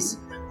calamities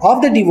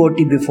of the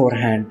devotee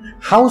beforehand,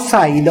 how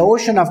Sai, the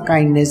ocean of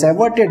kindness,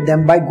 averted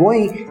them by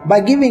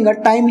giving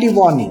a timely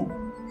warning.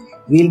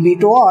 We'll be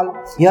to all.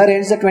 Here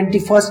ends the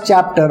 21st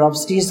chapter of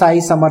Sri Sai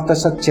Samartha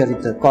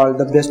Satcharita, called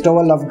The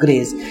Bestowal of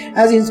Grace,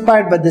 as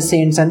inspired by the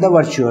saints and the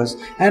virtuous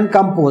and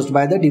composed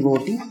by the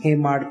devotee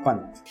Hemad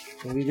Pant.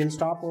 So we will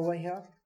stop over here.